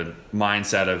the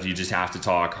mindset of you just have to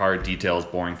talk hard details,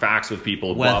 boring facts with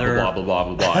people, blah, blah, blah, blah, blah,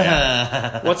 blah, blah.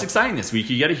 Yeah. What's exciting this week?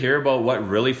 You get to hear about what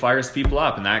really fires people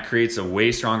up, and that creates a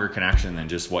way stronger connection than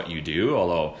just what you do,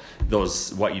 although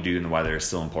what you do in the weather is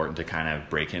still important to kind of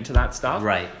break into that stuff.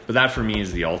 Right. But that for me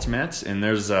is the ultimate, and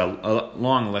there's a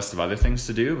long list of other things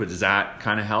to do, but does that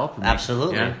kind of help?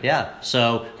 Absolutely, yeah.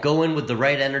 So go in with the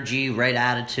right energy, right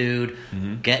attitude,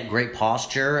 get great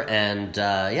posture, and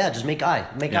just make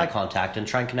eye contact and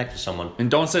try and connect with someone.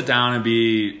 And don't sit down and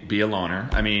be a loner.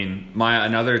 I mean,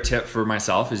 another tip for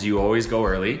myself is you always go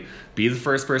early. Be the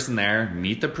first person there,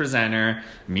 meet the presenter,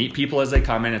 meet people as they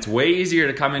come in. It's way easier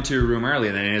to come into a room early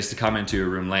than it is to come into a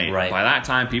room late. Right. By that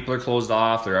time, people are closed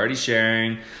off, they're already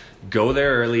sharing. Go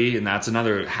there early, and that's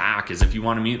another hack, is if you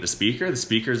want to meet the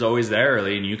speaker's always there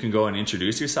early, and you can go and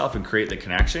introduce yourself and create the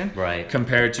connection. Right.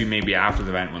 Compared to maybe after the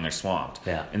event when they're swamped.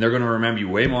 Yeah. And they're going to remember you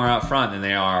way more out front than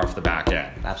they are off the back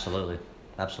end. Absolutely.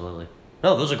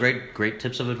 No, those are great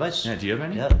tips of advice. Yeah, do you have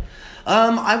any? Yeah.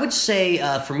 I would say,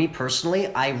 for me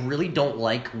personally, I really don't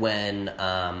like when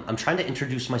I'm trying to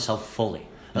introduce myself fully.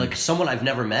 Like someone I've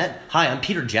never met. Hi, I'm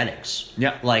Peter Jennings.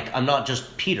 Yeah. Like I'm not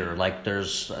just Peter. Like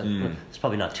there's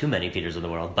probably not too many Peters in the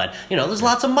world, but there's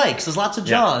lots of Mikes. There's lots of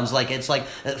Johns. Yeah. Like it's like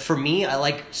for me, I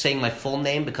like saying my full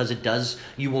name because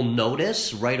you will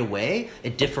notice right away.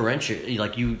 It differentiates.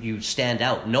 Like you stand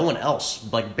out. No one else,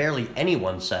 like barely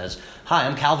anyone says, "Hi,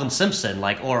 I'm Calvin Simpson."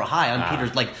 Like or "Hi, I'm Peter."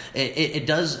 Like it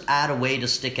does add a way to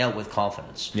stick out with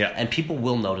confidence. Yeah. And people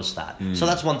will notice that. So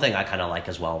that's one thing I kind of like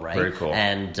as well, right? Very cool.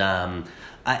 And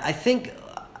I think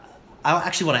I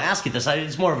actually want to ask you this.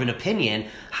 It's more of an opinion.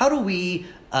 How do we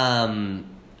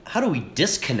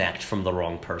disconnect from the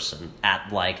wrong person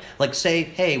at like say,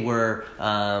 hey, we're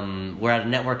at a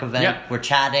network event, we're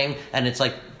chatting, and it's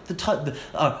like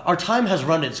our time has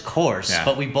run its course,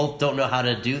 but we both don't know how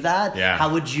to do that. Yeah.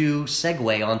 How would you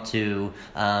segue onto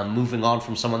moving on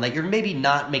from someone that you're maybe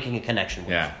not making a connection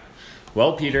with? Yeah.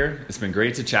 Well, Peter, it's been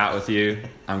great to chat with you.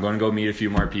 I'm going to go meet a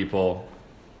few more people.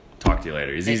 Talk to you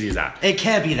later. As easy as that. It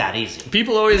can't be that easy.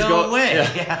 People always No way.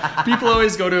 Yeah. People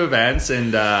always go to events,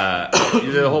 and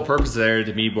the whole purpose is there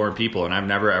to meet more people. And I've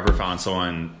never ever found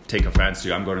someone take offense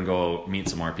to. I'm going to go meet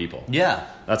some more people. Yeah,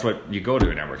 that's what you go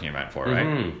to a networking event for,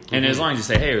 right? And as long as you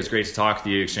say, "Hey, it was great to talk to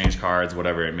you," exchange cards,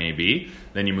 whatever it may be,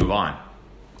 then you move on.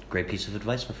 Great piece of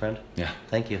advice, my friend. Yeah,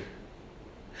 thank you.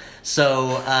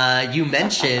 So you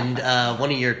mentioned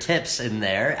one of your tips in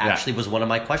there actually was one of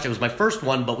my questions. It was my first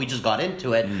one, but we just got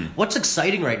into it. What's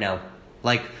exciting right now?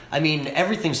 Like, I mean,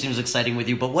 everything seems exciting with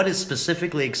you, but what is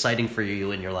specifically exciting for you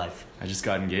in your life? I just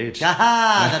got engaged.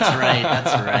 Aha!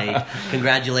 That's right.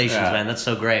 Congratulations, man. That's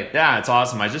so great. Yeah, it's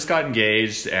awesome. I just got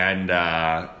engaged, and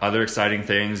other exciting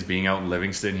things, being out in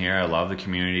Livingston here. I love the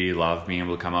community, love being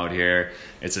able to come out here.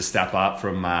 It's a step up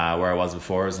from where I was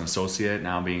before as an associate,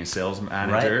 now being a sales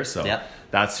manager. Right. So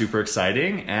that's super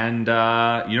exciting. And,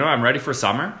 I'm ready for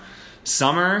summer.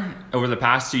 Summer over the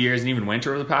past 2 years, and even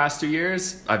winter over the past 2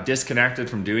 years, I've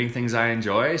disconnected from doing things I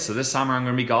enjoy. So this summer I'm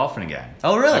going to be golfing again.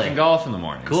 Oh, really? I can golf in the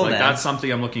mornings. Cool, man. That's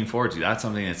something I'm looking forward to. That's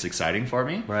something that's exciting for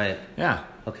me. Right. Yeah.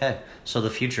 Okay. So the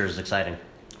future is exciting.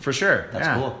 For sure. That's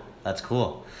cool. That's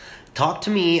cool. Talk to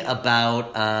me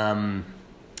about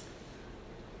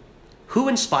who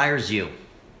inspires you?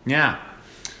 Yeah.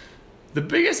 The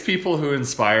biggest people who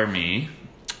inspire me,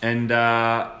 and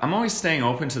I'm always staying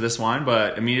open to this one,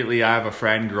 but immediately I have a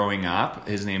friend growing up.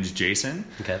 His name's Jason.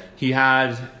 Okay. He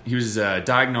was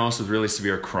diagnosed with really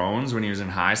severe Crohn's when he was in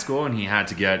high school, and he had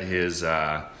to get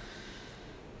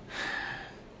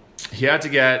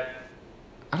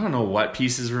I don't know what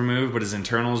pieces removed, but his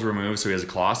internals removed, so he has a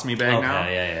colostomy bag now.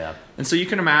 Yeah. And so you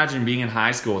can imagine being in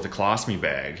high school with a colostomy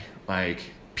bag. Like,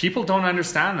 people don't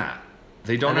understand that.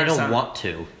 They don't want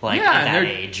to, at that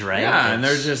age, right? Yeah, and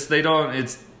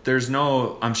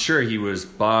I'm sure he was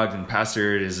bugged and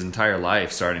pestered his entire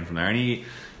life starting from there. And he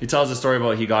tells a story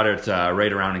about he got it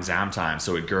right around exam time,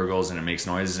 so it gurgles and it makes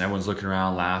noises, and everyone's looking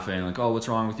around laughing, like, oh, what's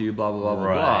wrong with you, blah, blah, blah, blah,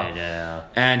 right, blah. Yeah.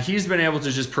 And he's been able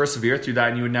to just persevere through that,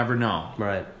 and you would never know.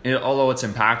 Right. Although it's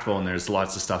impactful, and there's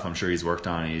lots of stuff I'm sure he's worked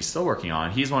on and he's still working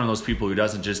on, he's one of those people who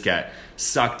doesn't just get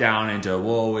sucked down into,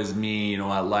 woe is me,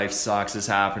 what life sucks, this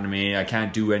happened to me, I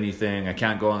can't do anything, I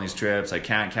can't go on these trips, I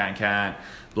can't,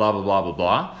 blah, blah, blah, blah,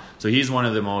 blah. So he's one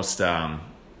of the most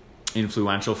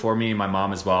influential for me. My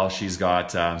mom as well, she's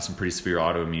got some pretty severe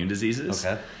autoimmune diseases.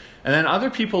 Okay. And then other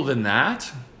people than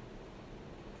that,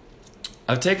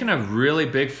 I've taken a really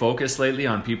big focus lately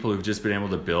on people who've just been able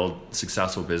to build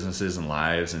successful businesses and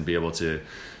lives and be able to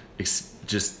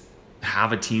just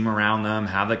have a team around them,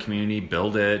 have that community,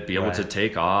 build it, be able to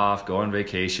take off, go on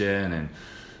vacation, and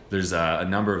there's a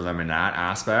number of them in that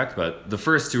aspect, but the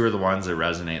first two are the ones that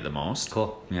resonate the most.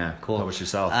 Cool. Yeah. Cool. How about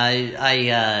yourself?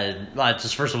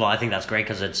 Just first of all, I think that's great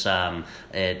because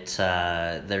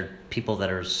they're people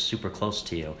that are super close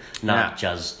to you, not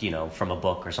just from a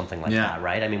book or something like that,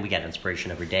 right? I mean, we get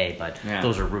inspiration every day, but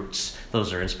those are roots.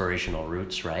 Those are inspirational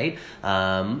roots, right?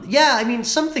 I mean,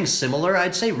 something similar.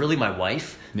 I'd say really my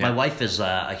wife. Yeah. My wife is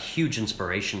a huge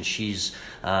inspiration. She's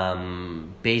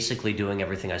basically doing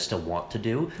everything I still want to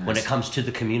do when it comes to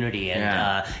the community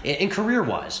and in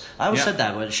career-wise. I always said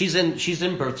that. She's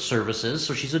in birth services,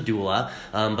 so she's a doula,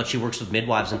 but she works with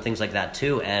midwives and things like that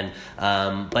too. And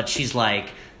but she's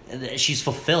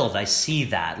fulfilled. I see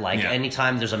that.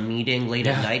 Anytime there's a meeting late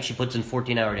at night, she puts in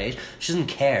 14-hour days. She doesn't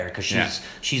care because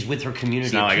she's with her community.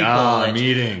 It's not people. A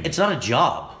meeting. It's not a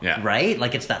job, right?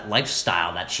 It's that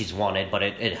lifestyle that she's wanted, but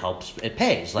it helps. It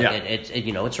pays.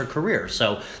 It's her career.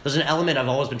 So there's an element I've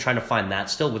always been trying to find that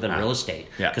still within real estate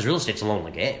because real estate's a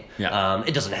lonely game. Yeah.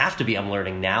 It doesn't have to be. I'm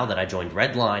learning now that I joined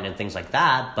Redline and things like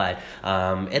that, but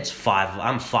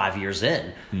I'm 5 years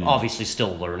in. Obviously,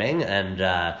 still learning, and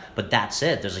but that's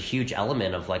it. There's a huge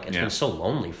element of it's been so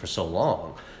lonely for so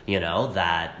long,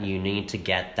 that you need to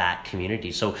get that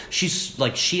community. So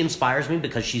she inspires me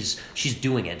because she's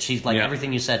doing it. She's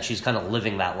everything you said, she's kind of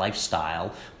living that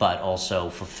lifestyle, but also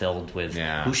fulfilled with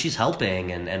who she's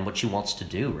helping and what she wants to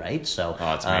do, right? So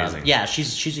that's amazing.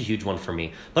 She's a huge one for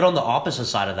me. But on the opposite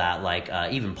side of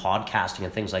that, even podcasting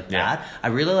and things like that, I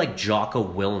really like Jocko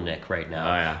Willink right now.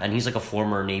 Oh, yeah. And he's a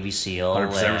former Navy SEAL.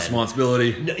 100%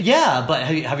 responsibility. Yeah, but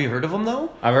have you heard of him though?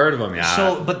 I've heard of him, yeah.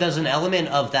 So, but there's an element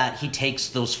of that he takes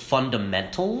those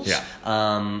fundamentals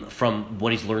from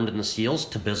what he's learned in the SEALs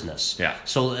to business. Yeah.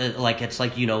 So,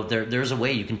 there's a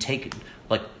way you can take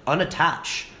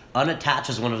unattach. Unattach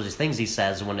is one of those things he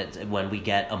says when we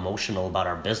get emotional about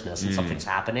our business and something's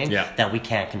happening that we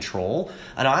can't control.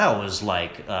 And I always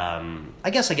I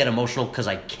guess I get emotional because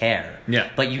I care. Yeah.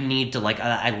 But you need to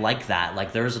I like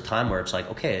that. There is a time where it's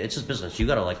okay, it's just business. You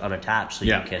got to unattach so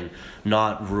you can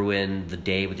not ruin the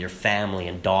day with your family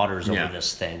and daughters over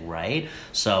this thing, right?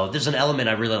 So there's an element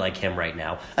I really like him right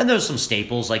now. And there's some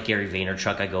staples like Gary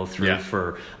Vaynerchuk I go through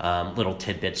for little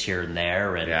tidbits here and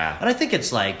there. And I think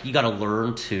it's you got to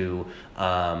learn to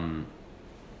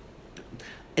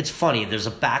it's funny, there's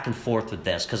a back and forth with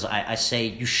this because I say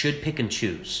you should pick and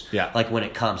choose. When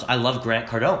it comes, I love Grant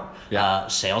Cardone,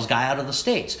 sales guy out of the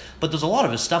States, but there's a lot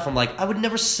of his stuff I'm I would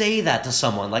never say that to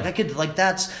someone. I could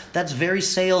that's very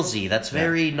salesy, that's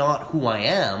very not who I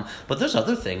am. But there's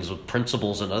other things with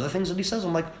principles and other things that he says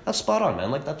I'm that's spot on, man.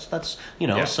 That's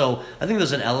so I think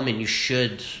there's an element you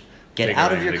should get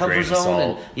out of your comfort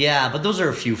zone. And, but those are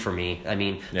a few for me. I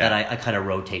mean, that I kind of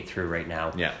rotate through right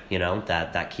now. Yeah.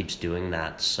 That keeps doing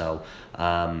that. So,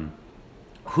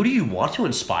 who do you want to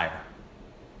inspire?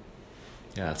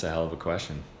 Yeah, that's a hell of a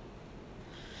question.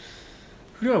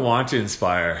 Who do I want to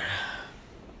inspire?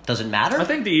 Does it matter? I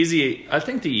think the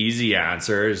easy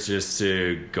answer is just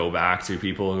to go back to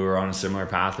people who are on a similar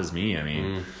path as me. I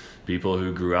mean, people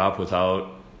who grew up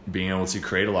without being able to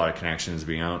create a lot of connections,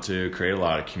 being able to create a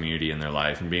lot of community in their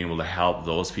life, and being able to help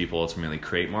those people ultimately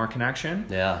create more connection.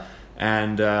 Yeah.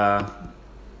 And but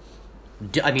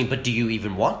do you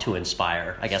even want to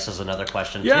inspire? I guess is another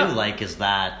question too. Like, is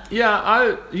that?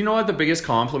 Yeah, you know what the biggest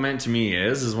compliment to me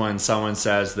is when someone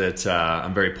says that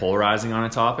I'm very polarizing on a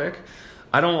topic.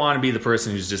 I don't want to be the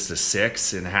person who's just a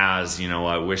 6 and has,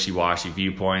 wishy-washy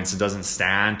viewpoints and doesn't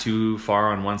stand too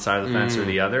far on one side of the fence or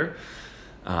the other.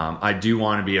 I do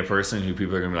want to be a person who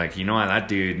people are going to be like, you know what, that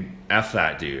dude, F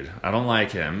that dude. I don't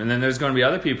like him. And then there's going to be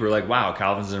other people who are like, wow,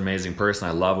 Calvin's an amazing person.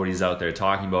 I love what he's out there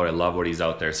talking about. I love what he's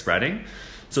out there spreading.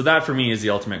 So that for me is the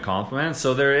ultimate compliment.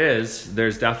 So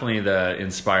there's definitely the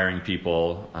inspiring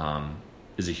people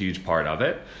is a huge part of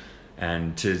it.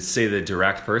 And to say the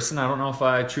direct person, I don't know if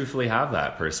I truthfully have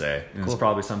that per se. And It's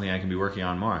probably something I can be working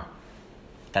on more.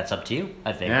 That's up to you,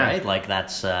 I think, right? Like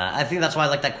that's, I think that's why I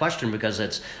like that question, because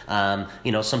it's,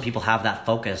 some people have that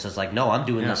focus. It's like, no, I'm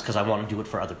doing this because I want to do it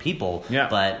for other people. Yeah.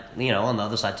 But, on the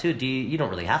other side too, you don't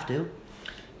really have to.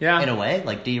 Yeah. In a way,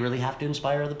 like, do you really have to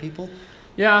inspire other people?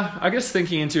 Yeah, I guess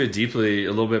thinking into it a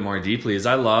little bit more deeply, is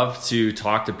I love to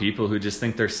talk to people who just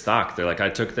think they're stuck. They're like, I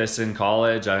took this in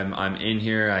college, I'm in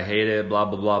here, I hate it, blah,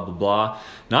 blah, blah, blah, blah.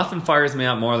 Nothing fires me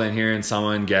up more than hearing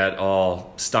someone get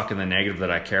all stuck in the negative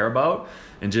that I care about,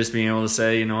 and just being able to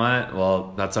say, you know what,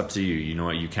 well, that's up to you. You know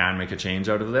what, you can make a change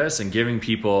out of this, and giving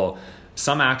people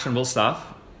some actionable stuff,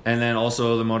 and then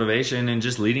also the motivation and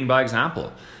just leading by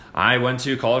example. I went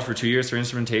to college for 2 years for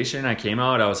instrumentation. I came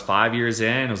out, I was 5 years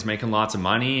in, I was making lots of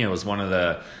money. I was one of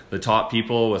the top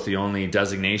people with the only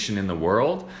designation in the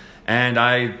world. And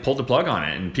I pulled the plug on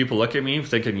it. And people look at me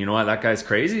thinking, you know what, that guy's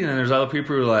crazy. And then there's other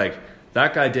people who are like,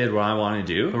 that guy did what I want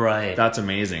to do. Right. That's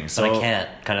amazing. So but I can't,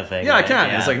 kind of thing. Yeah, right? I can.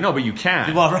 Yeah. It's like, no, but you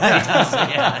can. Well, right.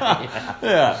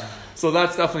 Yeah. So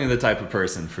that's definitely the type of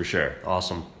person for sure.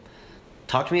 Awesome.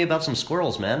 Talk to me about some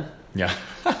squirrels, man. Yeah.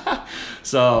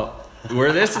 So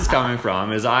where this is coming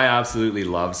from is I absolutely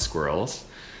love squirrels.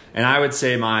 And I would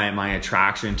say my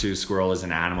attraction to squirrel as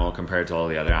an animal compared to all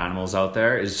the other animals out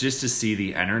there is just to see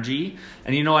the energy.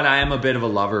 And you know what? I am a bit of a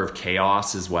lover of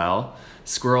chaos as well.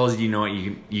 Squirrels, you know what?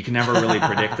 You can never really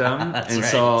predict them. That's and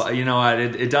right. So, you know what?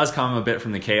 It does come a bit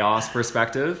from the chaos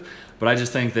perspective. But I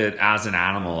just think that as an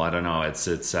animal, I don't know,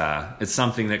 it's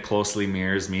something that closely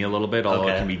mirrors me a little bit, although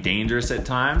it can be dangerous at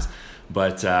times.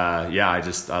 But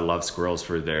I love squirrels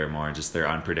for their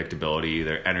unpredictability.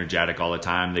 They're energetic all the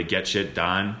time. They get shit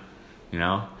done, you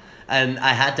know? And I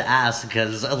had to ask,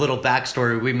 because a little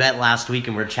backstory, we met last week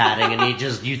and we're chatting, and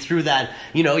you threw that,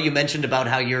 you mentioned about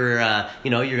how you're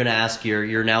going to ask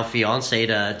your now fiance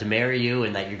to marry you,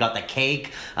 and that you got the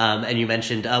cake, and you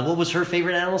mentioned, what was her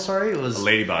favorite animal, sorry? It was a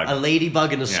ladybug. A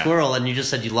ladybug and a squirrel, and you just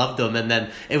said you loved them, and then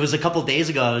it was a couple days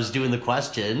ago I was doing the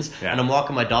questions, and I'm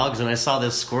walking my dogs, and I saw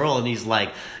this squirrel, and he's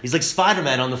like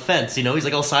Spider-Man on the fence, he's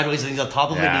like all sideways, and he's on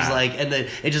top of it, and he's like, and then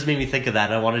it just made me think of that,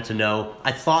 and I wanted to know,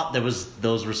 I thought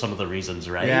those were some of the reasons,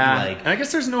 right? Yeah, and I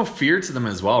guess there's no fear to them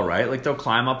as well, right? Like, they'll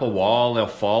climb up a wall, they'll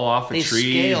fall off a tree.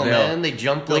 They scale, man. They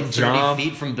jump like 30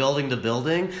 feet from building to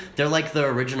building. They're like the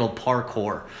original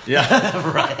parkour.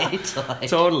 Yeah. Right? Like,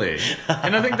 totally.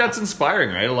 And I think that's inspiring,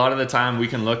 right? A lot of the time we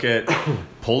can look at,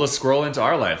 pull a squirrel into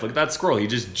our life. Look at that squirrel. He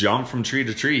just jumped from tree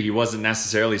to tree. He wasn't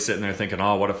necessarily sitting there thinking,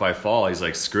 oh, what if I fall? He's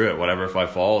like, screw it. Whatever, if I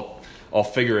fall, I'll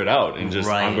figure it out, and just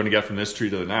I'm going to get from this tree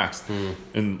to the next.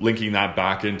 And linking that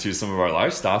back into some of our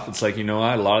life stuff, it's like, you know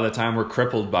what, a lot of the time we're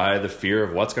crippled by the fear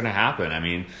of what's going to happen. I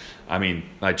mean,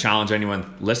 I challenge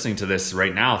anyone listening to this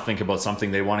right now, think about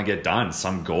something they want to get done,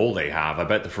 some goal they have. I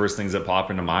bet the first things that pop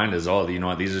into mind is, oh, you know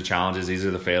what, these are challenges, these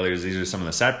are the failures, these are some of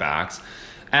the setbacks.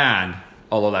 And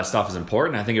although that stuff is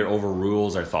important, I think it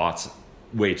overrules our thoughts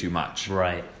way too much.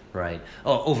 Right.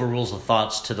 Oh, overrules the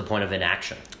thoughts to the point of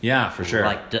inaction. Yeah, for sure.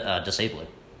 Like disabling.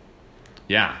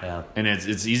 Yeah. And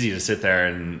it's easy to sit there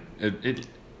and it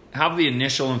have the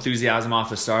initial enthusiasm off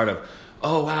the start of,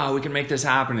 oh wow, we can make this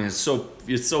happen. And it's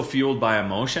so fueled by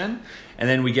emotion. And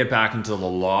then we get back into the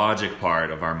logic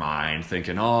part of our mind,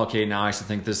 thinking, oh, okay, now I should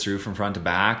think this through from front to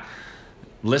back.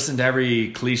 Listen to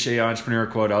every cliche entrepreneur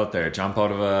quote out there. Jump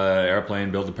out of an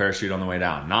airplane, build a parachute on the way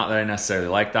down. Not that I necessarily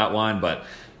like that one, but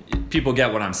people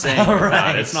get what I'm saying.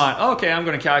 Right. It's not, okay, I'm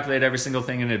going to calculate every single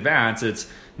thing in advance. It's,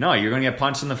 no, you're going to get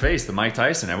punched in the face. The Mike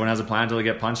Tyson, everyone has a plan until they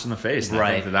get punched in the face. And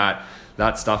I think that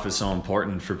that stuff is so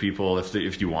important for people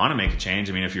if you want to make a change.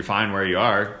 I mean, if you're fine where you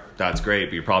are, that's great,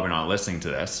 but you're probably not listening to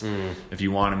this. If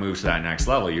you want to move to that next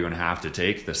level, you're going to have to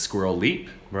take the squirrel leap.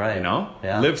 Right. You know?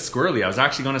 Yeah. Live Squirrely. I was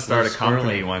actually going to start a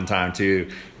company one time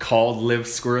too called Live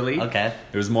Squirrely. Okay.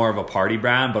 It was more of a party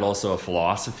brand, but also a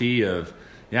philosophy of,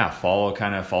 follow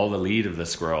the lead of the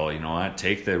squirrel. You know what?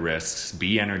 Take the risks.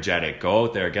 Be energetic. Go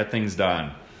out there. Get things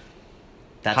done.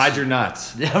 Hide your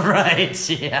nuts. Yeah, right.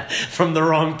 Yeah. From the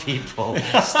wrong people.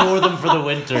 Store them for the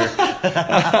winter.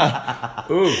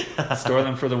 Ooh. Store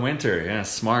them for the winter. Yeah.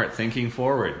 Smart. Thinking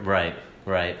forward. Right.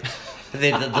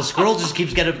 The squirrel just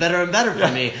keeps getting better and better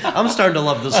for me. I'm starting to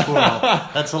love the squirrel.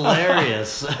 That's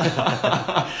hilarious.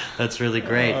 That's really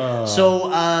great. So,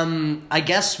 I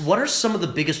guess, what are some of the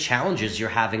biggest challenges you're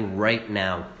having right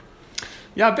now?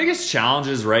 Yeah, biggest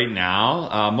challenges right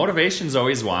now. Motivation's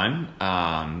always one.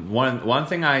 One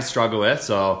thing I struggle with.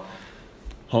 So,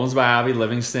 Homes by Abby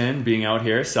Livingston, being out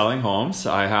here selling homes.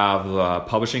 I have a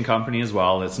publishing company as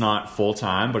well. It's not full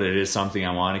time, but it is something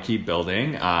I want to keep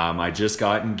building. I just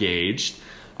got engaged.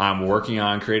 I'm working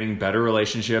on creating better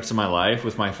relationships in my life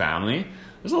with my family.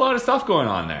 There's a lot of stuff going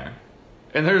on there.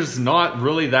 And there's not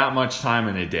really that much time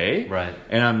in a day. Right.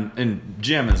 And I'm in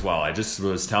gym as well. I just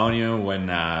was telling you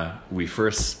when we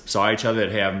first saw each other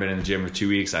that, hey, I haven't been in the gym for 2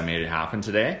 weeks. I made it happen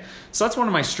today. So that's one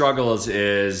of my struggles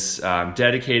is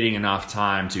dedicating enough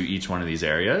time to each one of these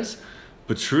areas.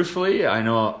 But truthfully, I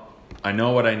know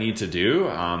what I need to do.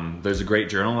 There's a great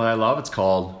journal that I love. It's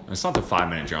not the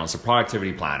 5-minute journal. It's a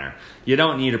productivity planner. You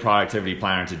don't need a productivity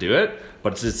planner to do it,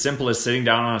 but it's as simple as sitting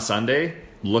down on a Sunday,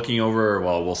 looking over,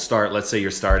 let's say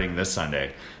you're starting this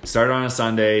Sunday. Start on a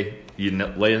Sunday, you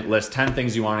list 10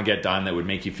 things you want to get done that would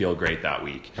make you feel great that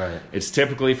week. Right. It's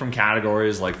typically from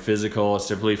categories like physical, it's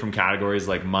typically from categories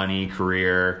like money,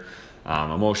 career,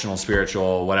 emotional,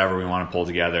 spiritual, whatever we want to pull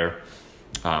together.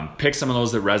 Pick some of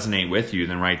those that resonate with you,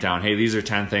 then write down, hey, these are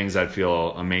 10 things I'd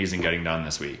feel amazing getting done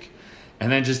this week.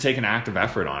 And then just take an active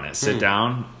effort on it. Sit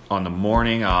down on the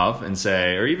morning of and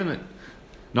say, or even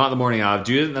not the morning of,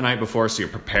 do it the night before so you're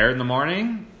prepared in the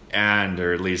morning,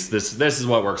 or at least this is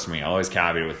what works for me. I always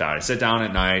caveat with that. I sit down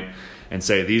at night and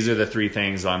say, these are the 3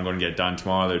 things I'm going to get done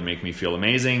tomorrow that would make me feel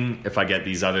amazing. If I get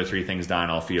these other 3 things done,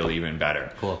 I'll feel even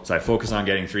better. Cool. So I focus on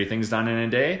getting 3 things done in a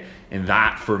day, and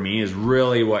that for me is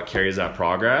really what carries that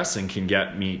progress and can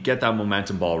get that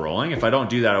momentum ball rolling. If I don't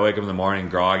do that, I wake up in the morning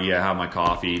groggy, I have my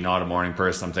coffee, not a morning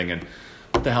person. I'm thinking,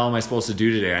 what the hell am I supposed to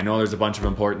do today? I know there's a bunch of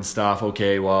important stuff.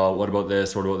 Okay, well, what about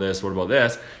this? What about this? What about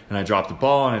this? And I drop the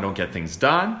ball and I don't get things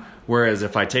done. Whereas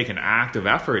if I take an active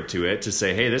effort to it to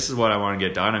say, hey, this is what I want to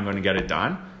get done, I'm going to get it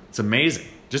done. It's amazing.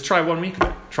 Just try 1 week of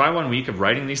it. Try 1 week of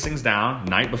writing these things down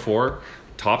night before,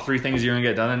 top 3 things you're going to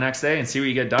get done the next day, and see what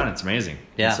you get done. It's amazing.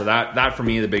 Yeah. And so that for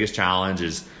me, the biggest challenge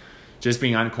is just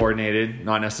being uncoordinated,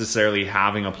 not necessarily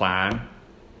having a plan.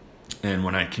 And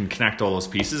when I can connect all those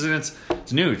pieces, and it's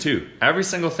new too. Every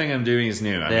single thing I'm doing is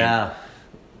new. I mean,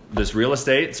 this real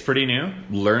estate, it's pretty new.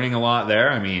 Learning a lot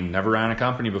there. I mean, never ran a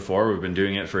company before. We've been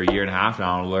doing it for a year and a half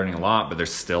now, learning a lot, but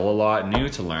there's still a lot new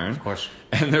to learn. Of course.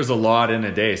 And there's a lot in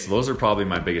a day. So those are probably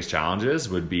my biggest challenges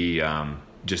would be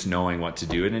just knowing what to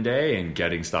do in a day and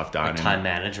getting stuff done. Like time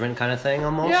management kind of thing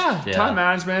almost? Yeah, time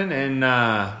management. And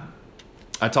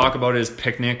I talk about it as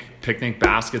picnic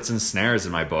baskets and snares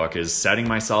in my book, is setting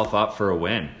myself up for a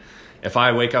win. If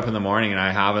I wake up in the morning and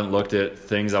I haven't looked at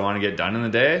things I want to get done in the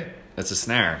day, it's a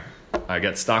snare. I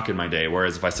get stuck in my day.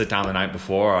 Whereas if I sit down the night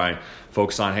before, I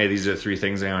focus on, hey, these are the 3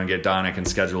 things I want to get done. I can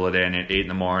schedule it in at 8 in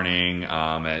the morning,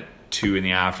 at 2 in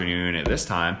the afternoon, at this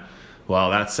time. Well,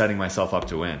 that's setting myself up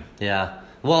to win. Yeah.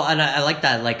 Well, and I like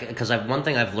that, like, because one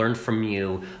thing I've learned from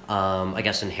you, I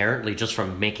guess inherently just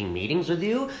from making meetings with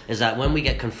you, is that when we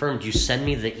get confirmed, you send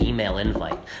me the email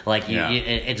invite. Like,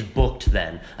 it's booked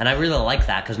then. And I really like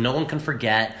that because no one can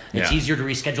forget. It's easier to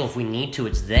reschedule if we need to.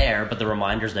 It's there, but the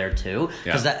reminder's there too.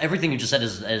 Because everything you just said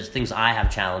is things I have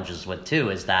challenges with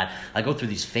too, is that I go through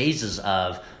these phases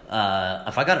of,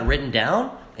 if I got it written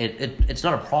down, it's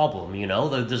not a problem, you know.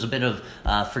 There's a bit of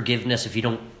forgiveness if you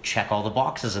don't check all the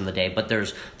boxes in the day, but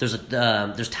there's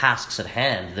tasks at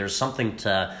hand. There's something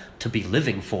to be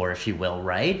living for, if you will,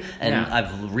 right? And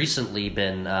I've recently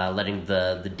been letting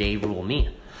the day rule me.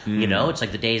 You know, it's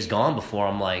like the day's gone before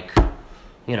I'm like,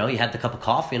 you know, you had the cup of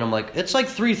coffee and I'm like, it's like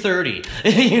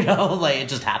 3:30, you know, like it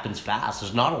just happens fast.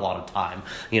 There's not a lot of time,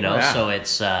 you know, so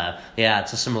it's a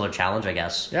similar challenge, I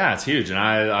guess. Yeah, it's huge. And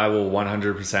I will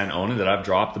 100% own it that I've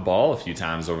dropped the ball a few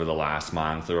times over the last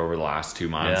month or over the last 2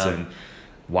 months. And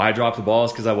why drop the ball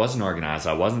is because I wasn't organized.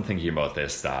 I wasn't thinking about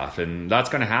this stuff, and that's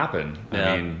going to happen.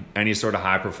 Yeah. I mean, any sort of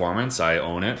high performance, I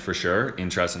own it for sure.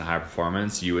 Interest in high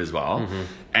performance, you as well.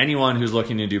 Anyone who's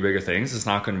looking to do bigger things, it's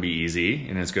not going to be easy,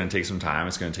 and it's going to take some time.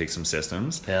 It's going to take some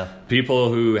systems. Yeah.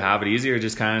 People who have it easy are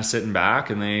just kind of sitting back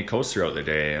and they coast throughout their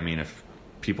day. I mean, if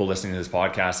people listening to this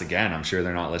podcast, again, I'm sure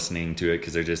they're not listening to it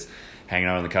because they're just hanging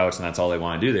out on the couch and that's all they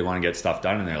want to do. They want to get stuff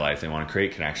done in their life. They want to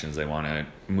create connections. They want to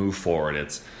move forward.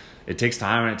 It takes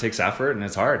time and it takes effort and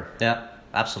it's hard. Yeah,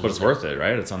 absolutely. But it's worth it,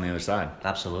 right? It's on the other side.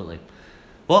 Absolutely.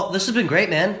 Well, this has been great,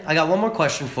 man. I got one more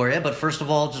question for you, but first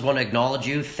of all, just want to acknowledge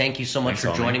you. Thank you so much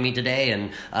for joining me today.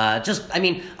 And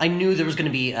I knew there was going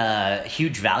to be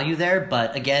huge value there,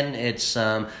 but again, it's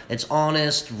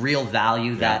honest, real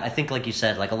value that I think, like you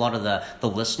said, like a lot of the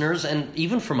listeners, and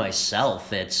even for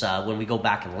myself, it's when we go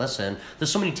back and listen,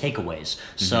 there's so many takeaways.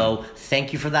 So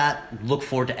thank you for that. Look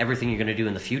forward to everything you're going to do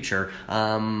in the future.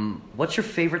 What's your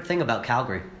favorite thing about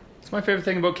Calgary? It's my favorite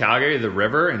thing about Calgary, the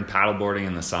river and paddleboarding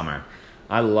in the summer.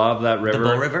 I love that river. The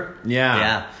Bow River?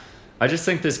 Yeah. I just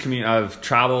think this community, I've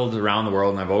traveled around the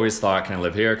world and I've always thought, can I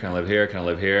live here? Can I live here? Can I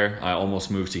live here? I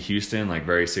almost moved to Houston, like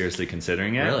very seriously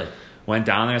considering it. Really? Went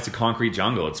down there, it's a concrete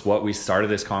jungle. It's what we started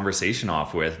this conversation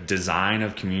off with. Design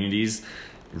of communities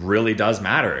really does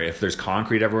matter. If there's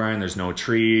concrete everywhere and there's no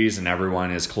trees and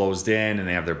everyone is closed in and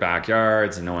they have their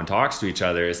backyards and no one talks to each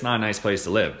other, it's not a nice place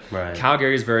to live. Right.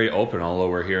 Calgary is very open, although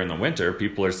we're here in the winter.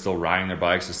 People are still riding their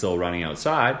bikes, are still running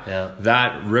outside. Yeah.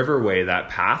 That riverway, that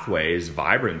pathway is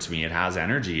vibrant to me. It has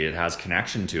energy. It has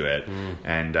connection to it.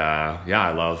 And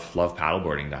I love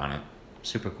paddleboarding down it.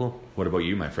 Super cool. What about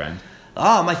you, my friend?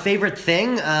 Oh, my favorite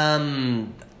thing?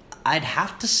 I'd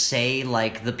have to say,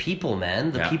 like, the people,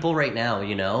 man. The people right now,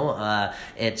 you know?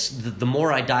 It's the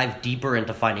more I dive deeper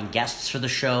into finding guests for the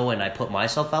show and I put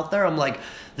myself out there, I'm like,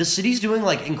 the city's doing,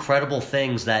 like, incredible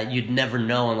things that you'd never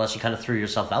know unless you kind of threw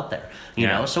yourself out there, you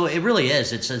know? So it really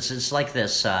is. It's like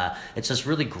this, it's this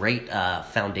really great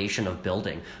foundation of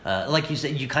building. Like you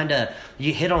said,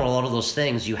 you hit on a lot of those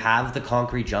things. You have the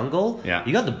concrete jungle. Yeah.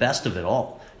 You got the best of it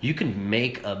all. You can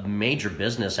make a major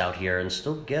business out here and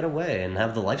still get away and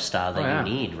have the lifestyle that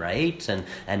you need, right?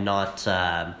 And not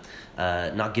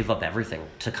give up everything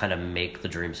to kind of make the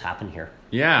dreams happen here.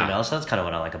 Yeah. You know, so that's kind of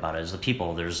what I like about it is the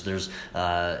people. There's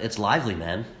it's lively,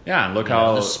 man. Yeah, and look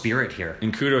how the spirit here.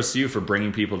 And kudos to you for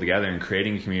bringing people together and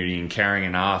creating a community and caring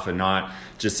enough and not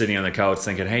just sitting on the couch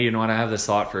thinking, hey, you know what, I have this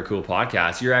thought for a cool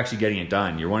podcast. You're actually getting it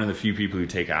done. You're one of the few people who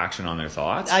take action on their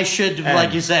thoughts. I should,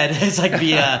 like you said, it's like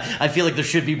I feel like there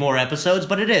should be more episodes,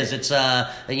 but it is. It's,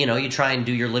 you try and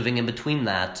do your living in between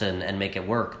that and make it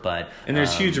work. But and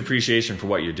there's huge appreciation for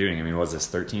what you're doing. I mean, what was this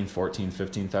 13th, 14th,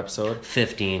 15th episode?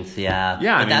 15th, yeah.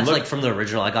 Yeah, but that's like from the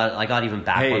original. I got even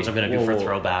back ones I'm going to do for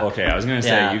throwback. Okay, I was going to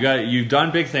say, you've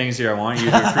done big things here. I want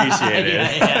you to appreciate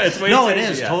it. It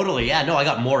is, totally. Yeah, no, I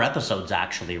got more episodes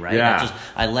actually, right? Yeah.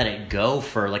 I let it go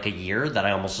for like a year that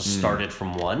I almost started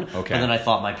from one. Okay. And then I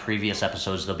thought my previous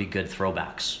episodes, they'll be good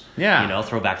throwbacks. Yeah. You know,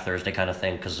 throwback Thursday kind of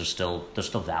thing because there's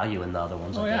still value in the other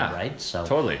ones. Right? So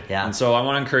totally. Yeah. And so I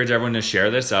want to encourage everyone to share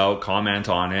this out, comment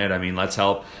on it. I mean, let's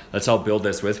help build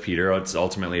this with Peter. It's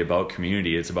ultimately about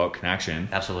community. It's about connection.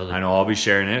 Absolutely. I know I'll be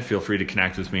sharing it. Feel free to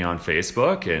connect with me on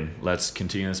Facebook and let's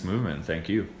continue this movement. Thank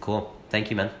you. Cool. Thank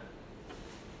you, man.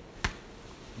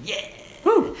 Yeah.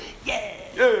 Woo. Yeah.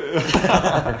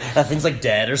 That thing's like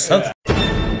dead or something.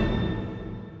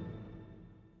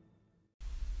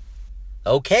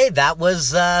 Okay, that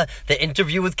was the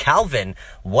interview with Calvin.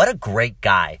 What a great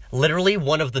guy. Literally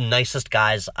one of the nicest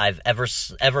guys I've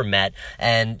ever met.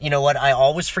 And you know what? I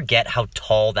always forget how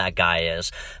tall that guy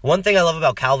is. One thing I love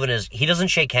about Calvin is he doesn't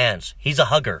shake hands. He's a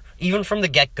hugger, even from the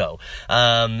get-go.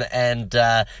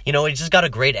 He's just got a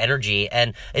great energy.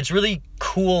 And it's really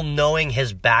cool knowing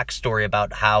his backstory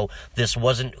about how this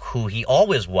wasn't who he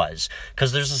always was.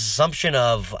 Because there's this assumption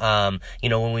of,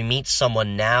 when we meet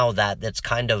someone now that's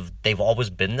kind of, they've always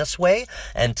been this way.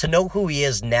 And to know who he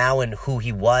is now and who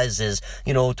he was is,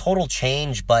 total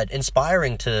change, but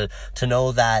inspiring to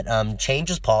know that change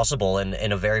is possible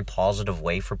in a very positive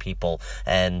way for people.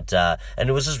 And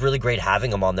it was just really great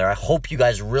having him on there. I hope you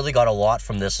guys really got a lot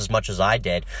from this as much as I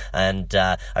did. And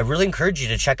I really encourage you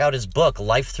to check out his book,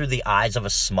 Life Through the Eyes of a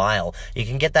Smile. You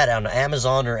can get that on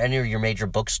Amazon or any of your major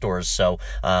bookstores. So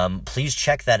please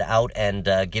check that out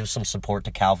and give some support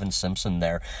to Calvin Simpson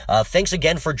there. Thanks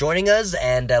again for joining us,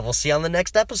 and we'll see you on the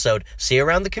next episode. See you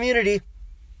around the community.